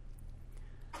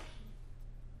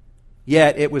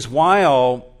 Yet it was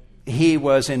while he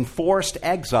was in forced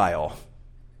exile,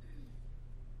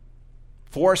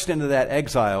 forced into that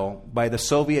exile by the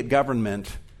Soviet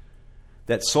government,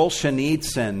 that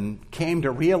Solzhenitsyn came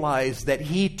to realize that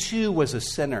he too was a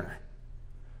sinner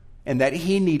and that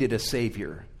he needed a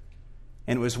Savior.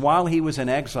 And it was while he was in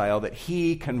exile that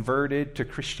he converted to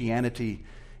Christianity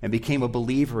and became a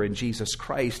believer in Jesus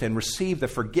Christ and received the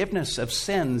forgiveness of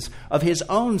sins, of his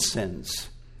own sins.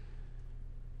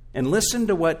 And listen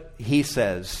to what he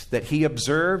says that he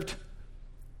observed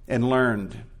and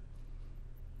learned.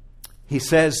 He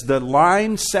says, the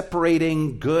line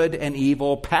separating good and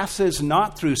evil passes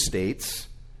not through states,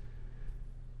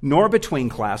 nor between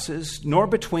classes, nor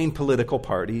between political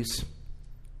parties,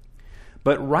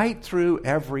 but right through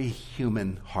every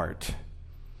human heart.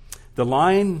 The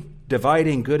line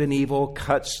dividing good and evil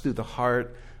cuts through the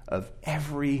heart of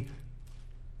every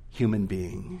human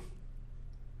being.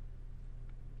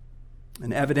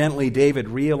 And evidently, David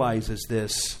realizes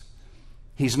this.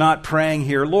 He's not praying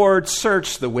here, Lord,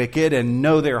 search the wicked and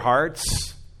know their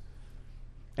hearts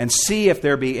and see if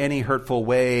there be any hurtful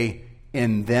way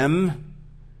in them.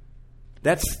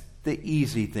 That's the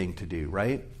easy thing to do,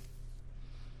 right?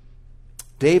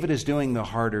 David is doing the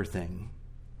harder thing.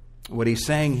 What he's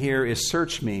saying here is,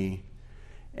 search me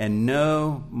and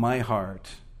know my heart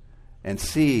and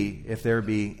see if there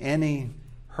be any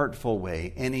hurtful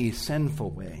way, any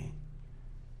sinful way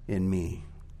in me.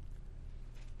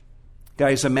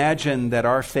 Guys, imagine that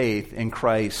our faith in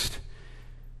Christ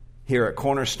here at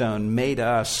Cornerstone made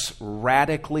us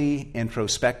radically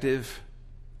introspective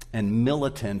and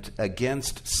militant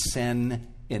against sin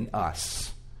in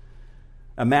us.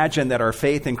 Imagine that our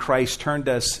faith in Christ turned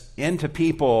us into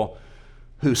people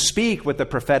who speak with the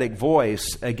prophetic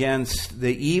voice against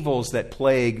the evils that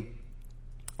plague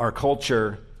our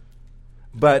culture,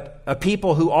 but a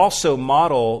people who also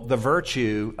model the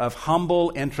virtue of humble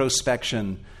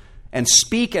introspection and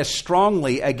speak as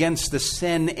strongly against the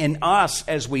sin in us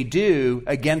as we do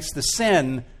against the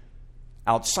sin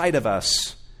outside of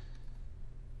us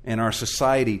in our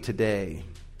society today.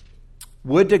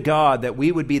 Would to God that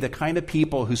we would be the kind of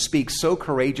people who speak so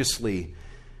courageously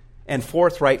and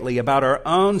forthrightly about our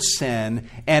own sin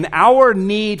and our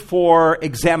need for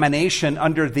examination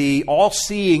under the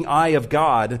all-seeing eye of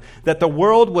God, that the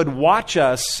world would watch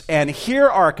us and hear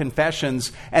our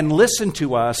confessions and listen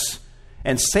to us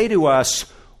and say to us,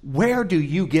 where do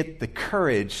you get the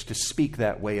courage to speak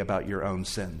that way about your own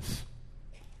sins?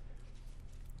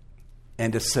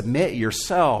 And to submit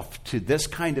yourself to this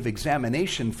kind of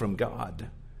examination from God.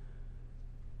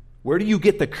 Where do you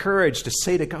get the courage to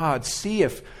say to God, see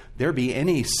if there be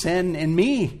any sin in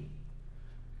me?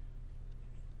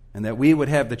 And that we would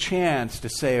have the chance to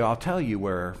say, I'll tell you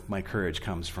where my courage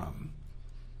comes from.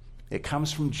 It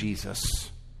comes from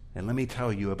Jesus. And let me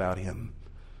tell you about him.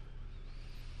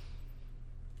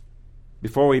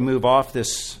 Before we move off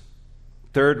this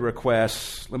third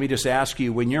request, let me just ask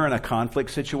you, when you're in a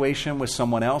conflict situation with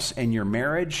someone else in your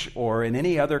marriage or in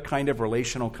any other kind of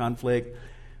relational conflict,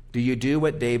 do you do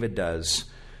what David does?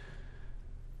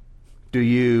 Do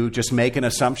you just make an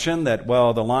assumption that,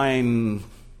 well, the line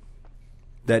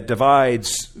that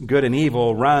divides good and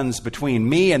evil runs between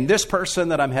me and this person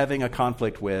that I'm having a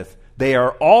conflict with? They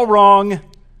are all wrong,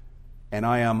 and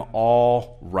I am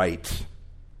all right.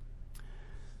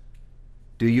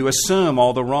 Do you assume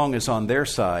all the wrong is on their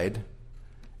side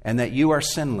and that you are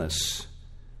sinless?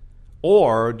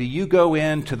 Or do you go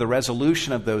into the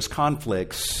resolution of those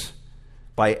conflicts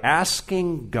by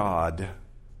asking God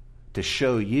to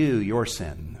show you your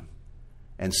sin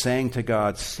and saying to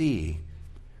God, see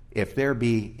if there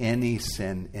be any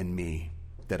sin in me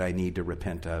that I need to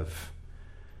repent of?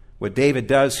 What David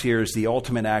does here is the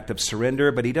ultimate act of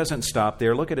surrender, but he doesn't stop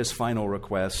there. Look at his final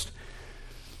request.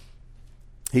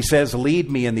 He says,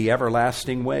 lead me in the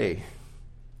everlasting way.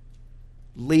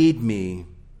 Lead me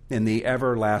in the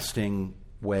everlasting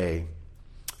way.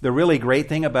 The really great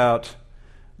thing about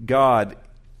God,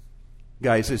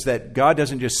 guys, is that God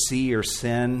doesn't just see your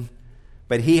sin,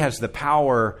 but he has the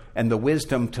power and the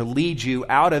wisdom to lead you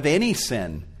out of any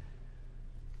sin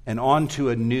and onto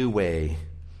a new way,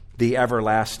 the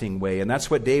everlasting way. And that's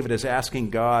what David is asking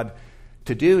God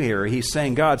to do here. He's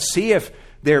saying, God, see if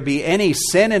there be any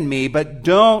sin in me, but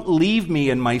don't leave me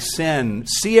in my sin.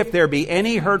 See if there be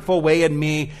any hurtful way in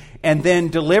me, and then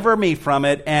deliver me from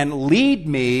it and lead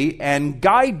me and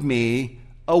guide me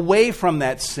away from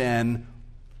that sin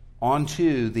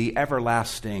onto the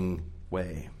everlasting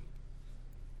way.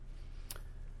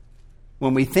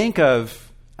 When we think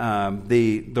of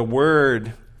the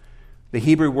word, the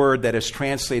Hebrew word that is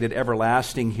translated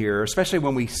everlasting here, especially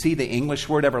when we see the English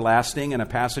word everlasting in a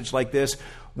passage like this,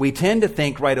 we tend to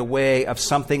think right away of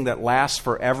something that lasts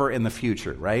forever in the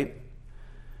future, right?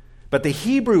 But the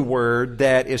Hebrew word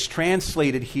that is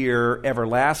translated here,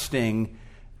 everlasting,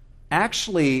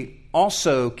 actually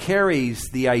also carries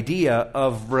the idea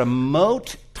of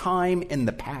remote time in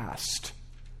the past.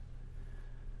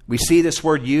 We see this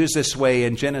word used this way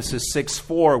in Genesis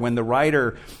 6:4 when the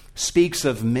writer speaks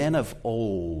of men of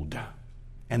old.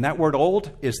 And that word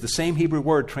old is the same Hebrew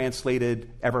word translated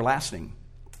everlasting.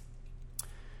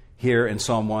 here in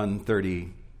Psalm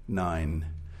 139.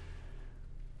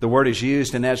 The word is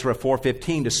used in Ezra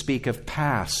 4:15 to speak of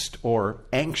past or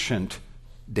ancient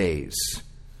days.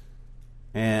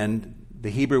 And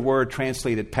the Hebrew word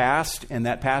translated past in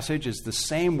that passage is the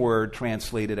same word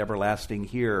translated everlasting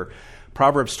here.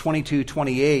 Proverbs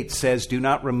 22:28 says, "Do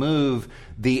not remove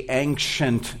the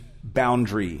ancient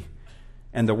boundary."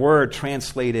 And the word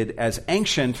translated as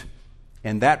ancient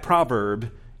in that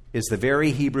proverb is the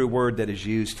very Hebrew word that is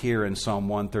used here in Psalm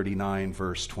 139,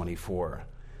 verse 24.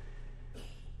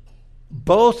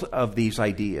 Both of these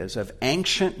ideas of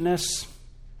ancientness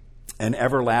and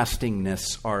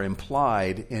everlastingness are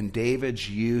implied in David's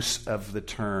use of the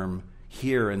term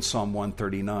here in Psalm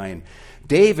 139.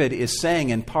 David is saying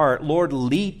in part, "Lord,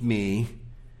 lead me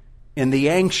in the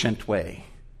ancient way,"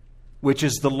 which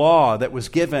is the law that was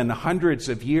given hundreds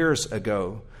of years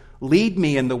ago. Lead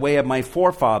me in the way of my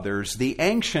forefathers, the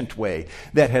ancient way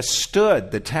that has stood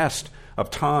the test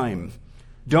of time.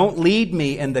 Don't lead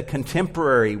me in the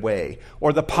contemporary way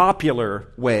or the popular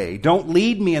way. Don't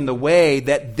lead me in the way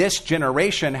that this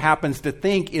generation happens to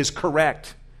think is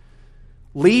correct.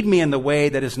 Lead me in the way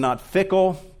that is not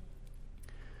fickle,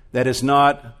 that is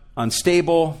not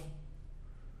unstable,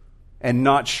 and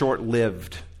not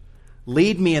short-lived.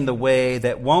 Lead me in the way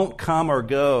that won't come or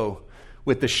go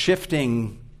with the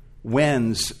shifting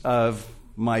winds of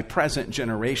my present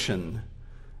generation.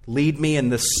 Lead me in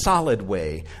the solid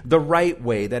way, the right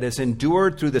way that has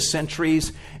endured through the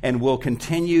centuries and will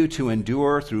continue to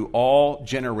endure through all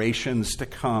generations to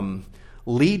come.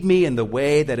 Lead me in the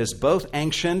way that is both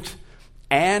ancient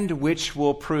and which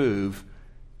will prove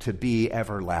to be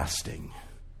everlasting.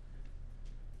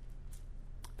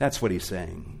 That's what he's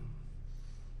saying.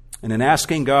 And in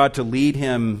asking God to lead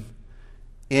him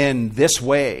in this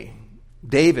way,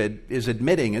 David is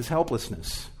admitting his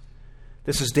helplessness.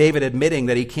 This is David admitting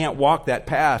that he can't walk that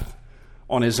path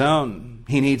on his own.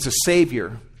 He needs a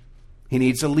Savior. He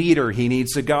needs a leader. He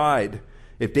needs a guide.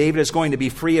 If David is going to be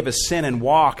free of his sin and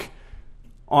walk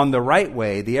on the right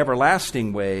way, the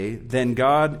everlasting way, then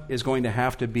God is going to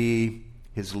have to be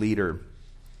his leader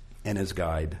and his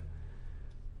guide.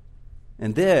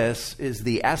 And this is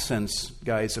the essence,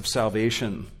 guys, of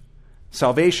salvation.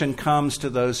 Salvation comes to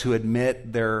those who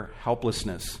admit their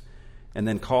helplessness and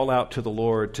then call out to the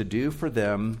Lord to do for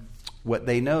them what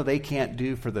they know they can't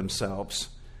do for themselves.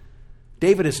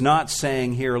 David is not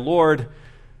saying here, "Lord,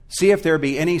 see if there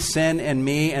be any sin in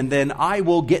me, and then I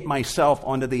will get myself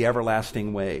onto the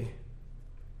everlasting way."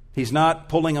 He's not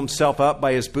pulling himself up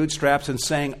by his bootstraps and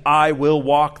saying, "I will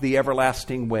walk the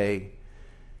everlasting way."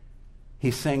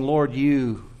 He's saying, "Lord,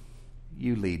 you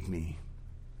lead me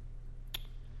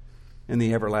in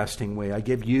the everlasting way. I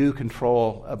give you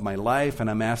control of my life, and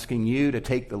I'm asking you to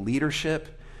take the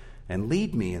leadership and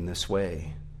lead me in this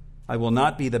way. I will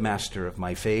not be the master of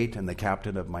my fate and the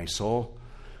captain of my soul.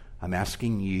 I'm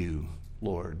asking you,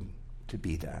 Lord, to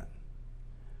be that."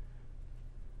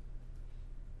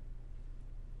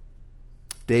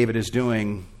 David is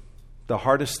doing the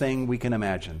hardest thing we can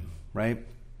imagine, right?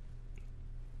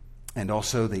 And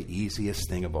also the easiest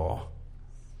thing of all.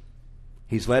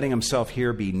 He's letting himself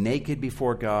here be naked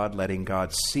before God, letting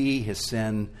God see his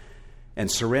sin and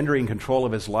surrendering control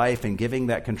of his life and giving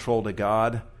that control to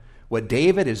God. What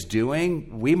David is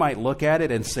doing, we might look at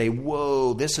it and say,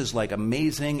 "Whoa, this is like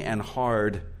amazing and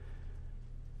hard."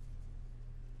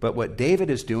 But what David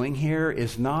is doing here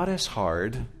is not as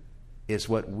hard as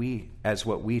what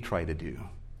we try to do.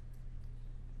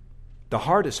 The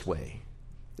hardest way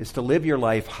is to live your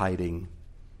life hiding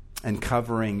and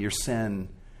covering your sin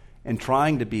and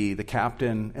trying to be the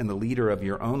captain and the leader of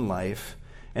your own life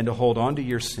and to hold on to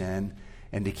your sin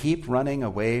and to keep running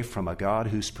away from a God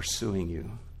who's pursuing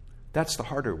you. That's the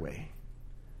harder way.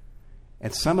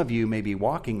 And some of you may be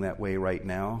walking that way right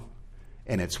now,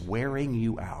 and it's wearing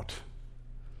you out.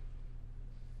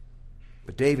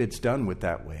 But David's done with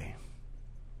that way.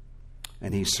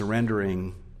 And he's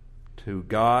surrendering to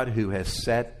God who has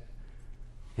set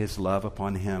his love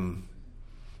upon him.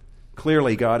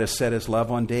 Clearly, God has set his love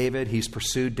on David. He's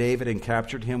pursued David and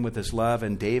captured him with his love.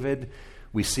 And David,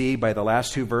 we see by the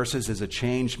last two verses, is a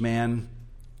changed man,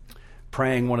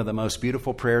 praying one of the most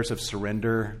beautiful prayers of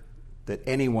surrender that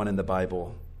anyone in the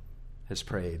Bible has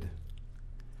prayed.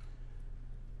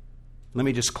 Let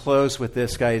me just close with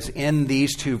this, guys. In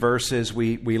these two verses,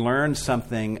 we learn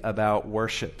something about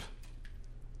worship.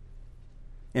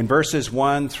 In verses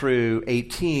 1 through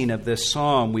 18 of this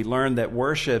psalm, we learn that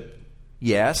worship,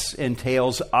 yes,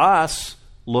 entails us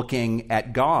looking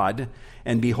at God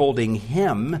and beholding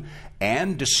him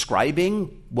and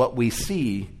describing what we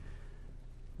see.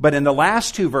 But in the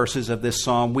last two verses of this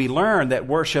psalm, we learn that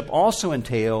worship also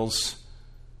entails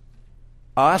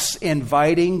us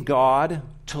inviting God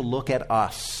to look at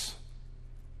us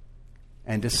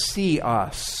and to see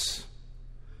us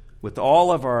with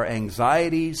all of our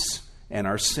anxieties and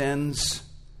our sins,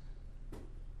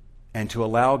 and to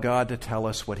allow God to tell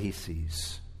us what He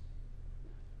sees.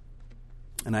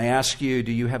 And I ask you,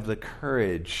 do you have the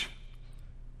courage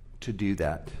to do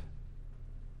that?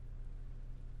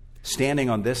 Standing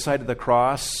on this side of the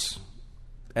cross,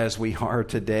 as we are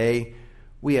today,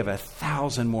 we have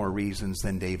 1,000 more reasons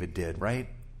than David did, right?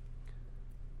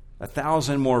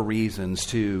 1,000 more reasons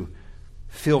to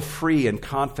feel free and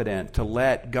confident to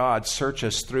let God search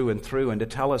us through and through and to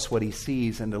tell us what He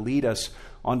sees and to lead us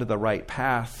onto the right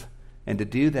path, and to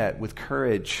do that with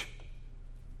courage.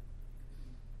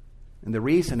 And the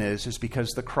reason is because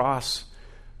the cross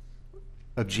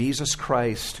of Jesus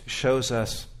Christ shows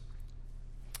us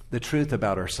the truth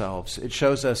about ourselves. It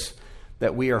shows us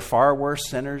that we are far worse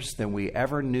sinners than we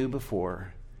ever knew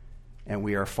before, and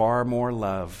we are far more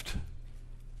loved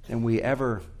than we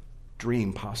ever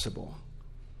dreamed possible.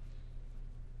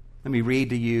 Let me read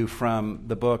to you from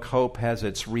the book Hope Has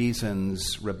Its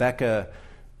Reasons. Rebecca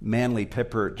Manley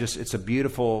Pippert, it's a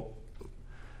beautiful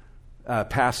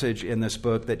passage in this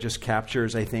book that just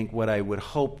captures, I think, what I would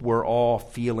hope we're all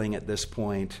feeling at this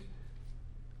point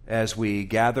as we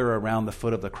gather around the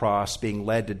foot of the cross, being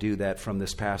led to do that from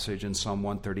this passage in Psalm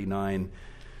 139.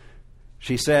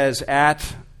 She says,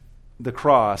 "At the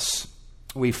cross,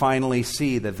 we finally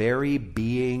see the very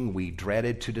being we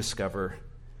dreaded to discover.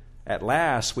 At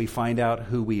last, we find out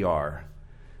who we are.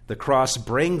 The cross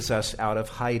brings us out of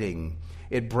hiding.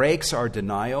 It breaks our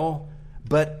denial,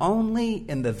 but only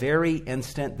in the very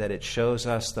instant that it shows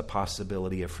us the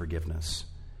possibility of forgiveness.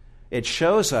 It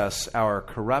shows us our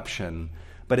corruption,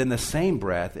 but in the same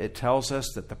breath, it tells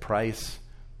us that the price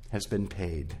has been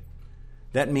paid.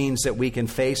 That means that we can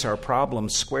face our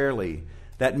problems squarely.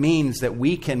 That means that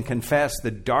we can confess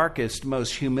the darkest,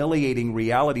 most humiliating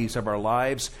realities of our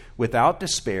lives without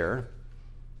despair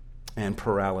and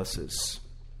paralysis.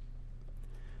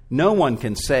 No one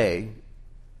can say,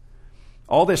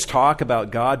 all this talk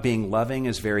about God being loving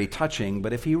is very touching,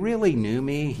 but if He really knew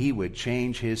me, He would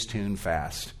change His tune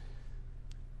fast.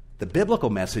 The biblical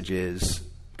message is,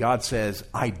 God says,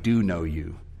 I do know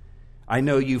you. I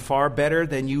know you far better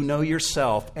than you know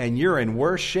yourself, and you're in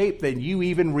worse shape than you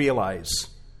even realize.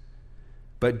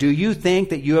 But do you think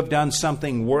that you have done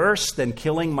something worse than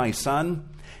killing my son?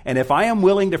 And if I am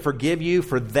willing to forgive you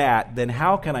for that, then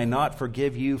how can I not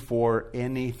forgive you for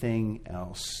anything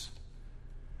else?"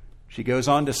 She goes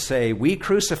on to say, we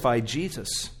crucified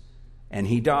Jesus, and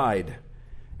He died.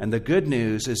 And the good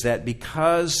news is that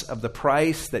because of the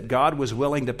price that God was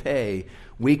willing to pay,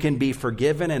 we can be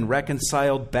forgiven and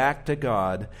reconciled back to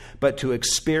God. But to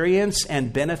experience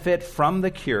and benefit from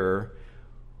the cure,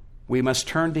 we must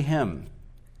turn to Him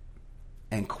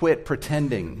and quit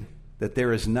pretending that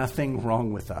there is nothing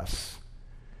wrong with us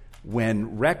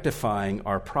when rectifying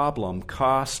our problem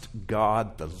cost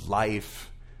God the life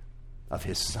of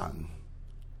His Son.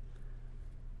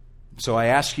 So I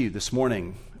ask you this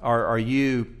morning, are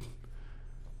you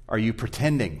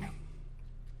pretending?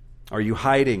 Are you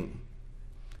hiding?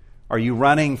 Are you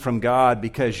running from God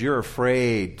because you're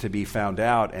afraid to be found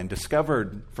out and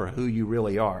discovered for who you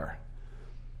really are?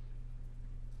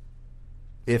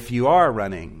 If you are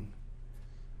running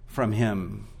from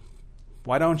Him,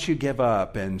 why don't you give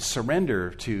up and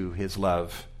surrender to His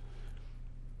love?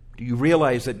 Do you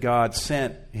realize that God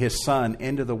sent His Son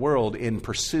into the world in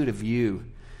pursuit of you?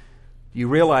 Do you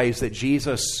realize that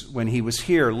Jesus, when He was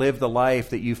here, lived the life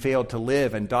that you failed to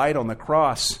live and died on the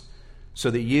cross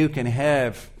so that you can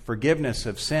have forgiveness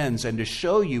of sins and to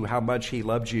show you how much He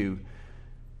loved you?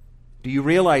 Do you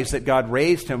realize that God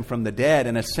raised Him from the dead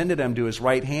and ascended Him to His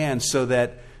right hand so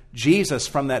that Jesus,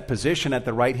 from that position at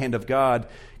the right hand of God,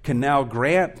 can now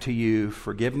grant to you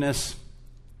forgiveness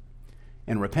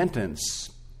and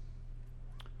repentance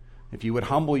if you would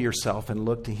humble yourself and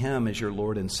look to Him as your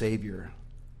Lord and Savior?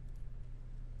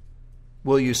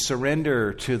 Will you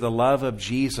surrender to the love of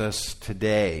Jesus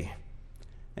today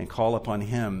and call upon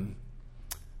Him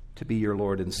to be your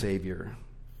Lord and Savior?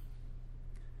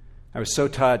 I was so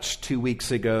touched 2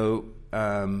 weeks ago.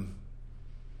 I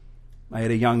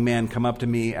had a young man come up to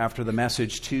me after the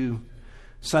message 2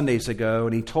 Sundays ago,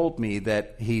 and he told me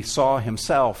that he saw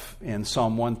himself in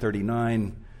Psalm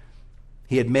 139.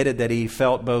 He admitted that he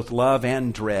felt both love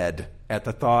and dread at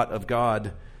the thought of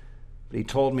God. But he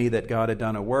told me that God had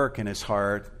done a work in his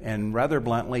heart, and rather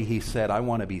bluntly he said, I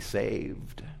want to be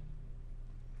saved.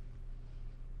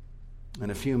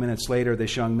 And a few minutes later,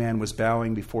 this young man was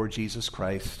bowing before Jesus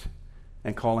Christ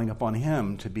and calling upon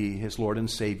him to be his Lord and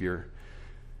Savior,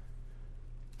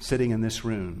 sitting in this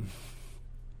room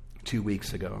 2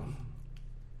 weeks ago.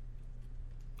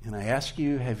 And I ask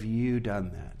you, have you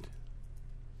done that?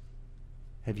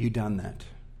 Have you done that?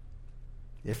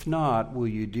 If not, will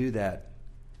you do that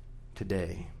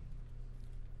today?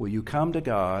 Will you come to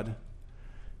God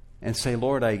and say,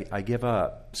 Lord, I give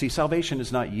up? See, salvation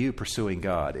is not you pursuing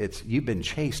God. It's you've been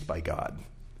chased by God.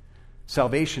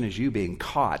 Salvation is you being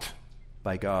caught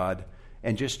by God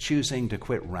and just choosing to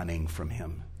quit running from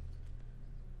Him.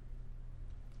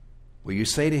 Will you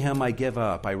say to Him, I give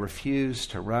up. I refuse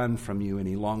to run from you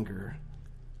any longer.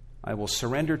 I will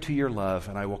surrender to your love,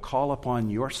 and I will call upon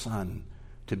your Son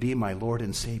to be my Lord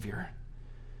and Savior.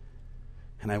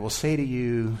 And I will say to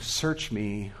you, search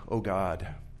me, O God,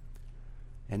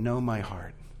 and know my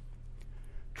heart.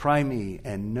 Try me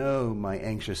and know my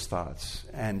anxious thoughts,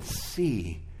 and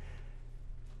see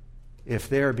if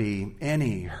there be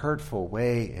any hurtful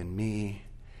way in me,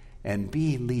 and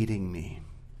be leading me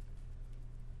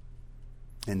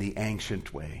in the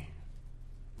ancient way,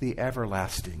 the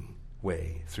everlasting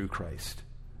way through Christ.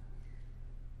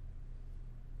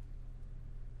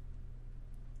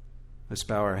 Let's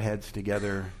bow our heads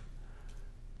together.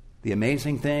 The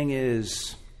amazing thing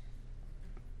is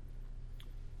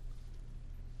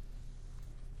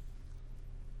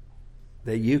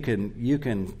that you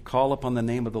can call upon the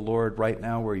name of the Lord right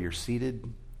now where you're seated,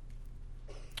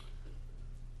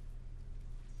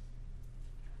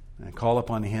 and call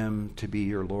upon Him to be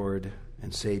your Lord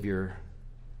and Savior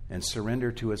and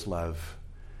surrender to His love.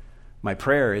 My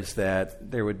prayer is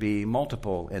that there would be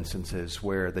multiple instances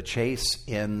where the chase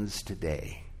ends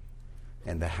today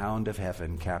and the hound of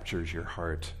heaven captures your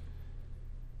heart.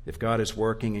 If God is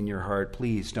working in your heart,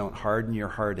 please don't harden your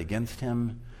heart against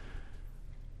Him,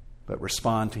 but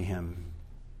respond to Him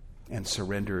and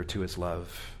surrender to His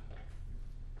love.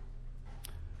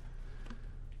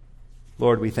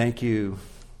 Lord, we thank you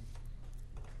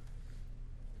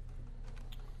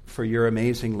for your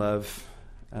amazing love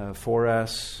for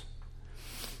us.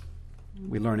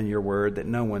 We learn in your word that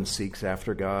no one seeks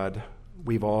after God.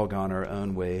 We've all gone our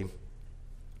own way.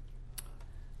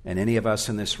 And any of us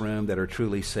in this room that are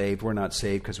truly saved, we're not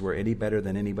saved because we're any better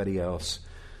than anybody else.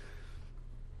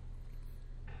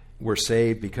 We're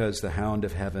saved because the hound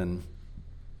of heaven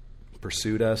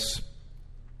pursued us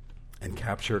and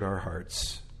captured our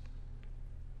hearts,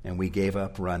 and we gave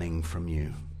up running from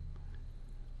you,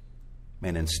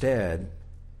 and instead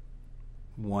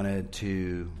wanted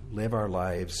to live our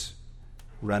lives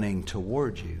running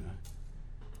toward you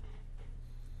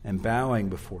and bowing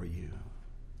before you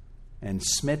and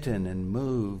smitten and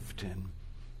moved and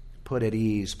put at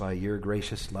ease by your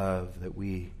gracious love, that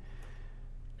we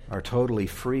are totally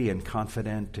free and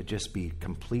confident to just be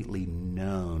completely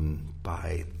known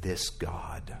by this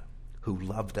God who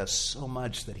loved us so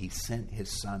much that He sent His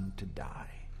Son to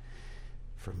die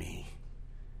for me.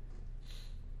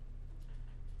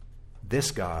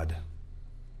 This God,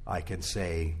 I can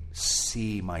say,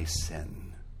 see my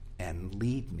sin and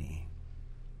lead me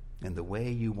in the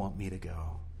way you want me to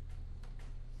go.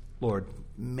 Lord,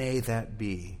 may that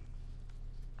be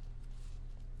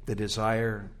the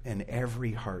desire in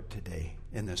every heart today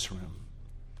in this room.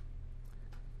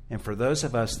 And for those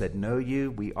of us that know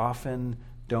you, we often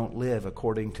don't live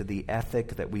according to the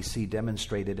ethic that we see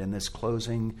demonstrated in this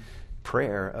closing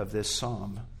prayer of this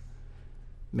psalm.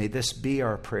 May this be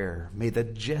our prayer. May the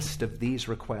gist of these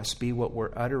requests be what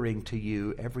we're uttering to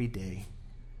you every day,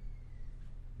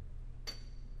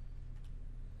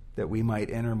 that we might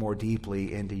enter more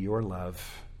deeply into your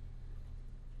love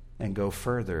and go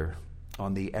further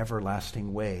on the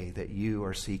everlasting way that you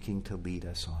are seeking to lead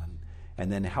us on,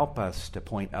 and then help us to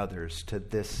point others to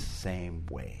this same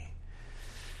way.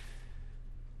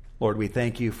 Lord, we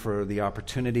thank you for the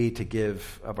opportunity to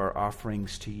give of our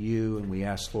offerings to you, and we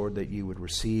ask, Lord, that you would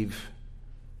receive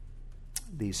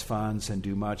these funds and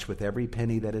do much with every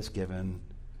penny that is given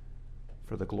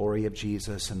for the glory of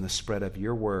Jesus and the spread of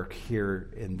your work here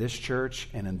in this church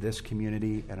and in this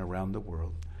community and around the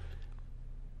world.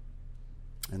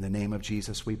 In the name of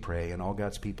Jesus we pray, and all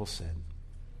God's people said,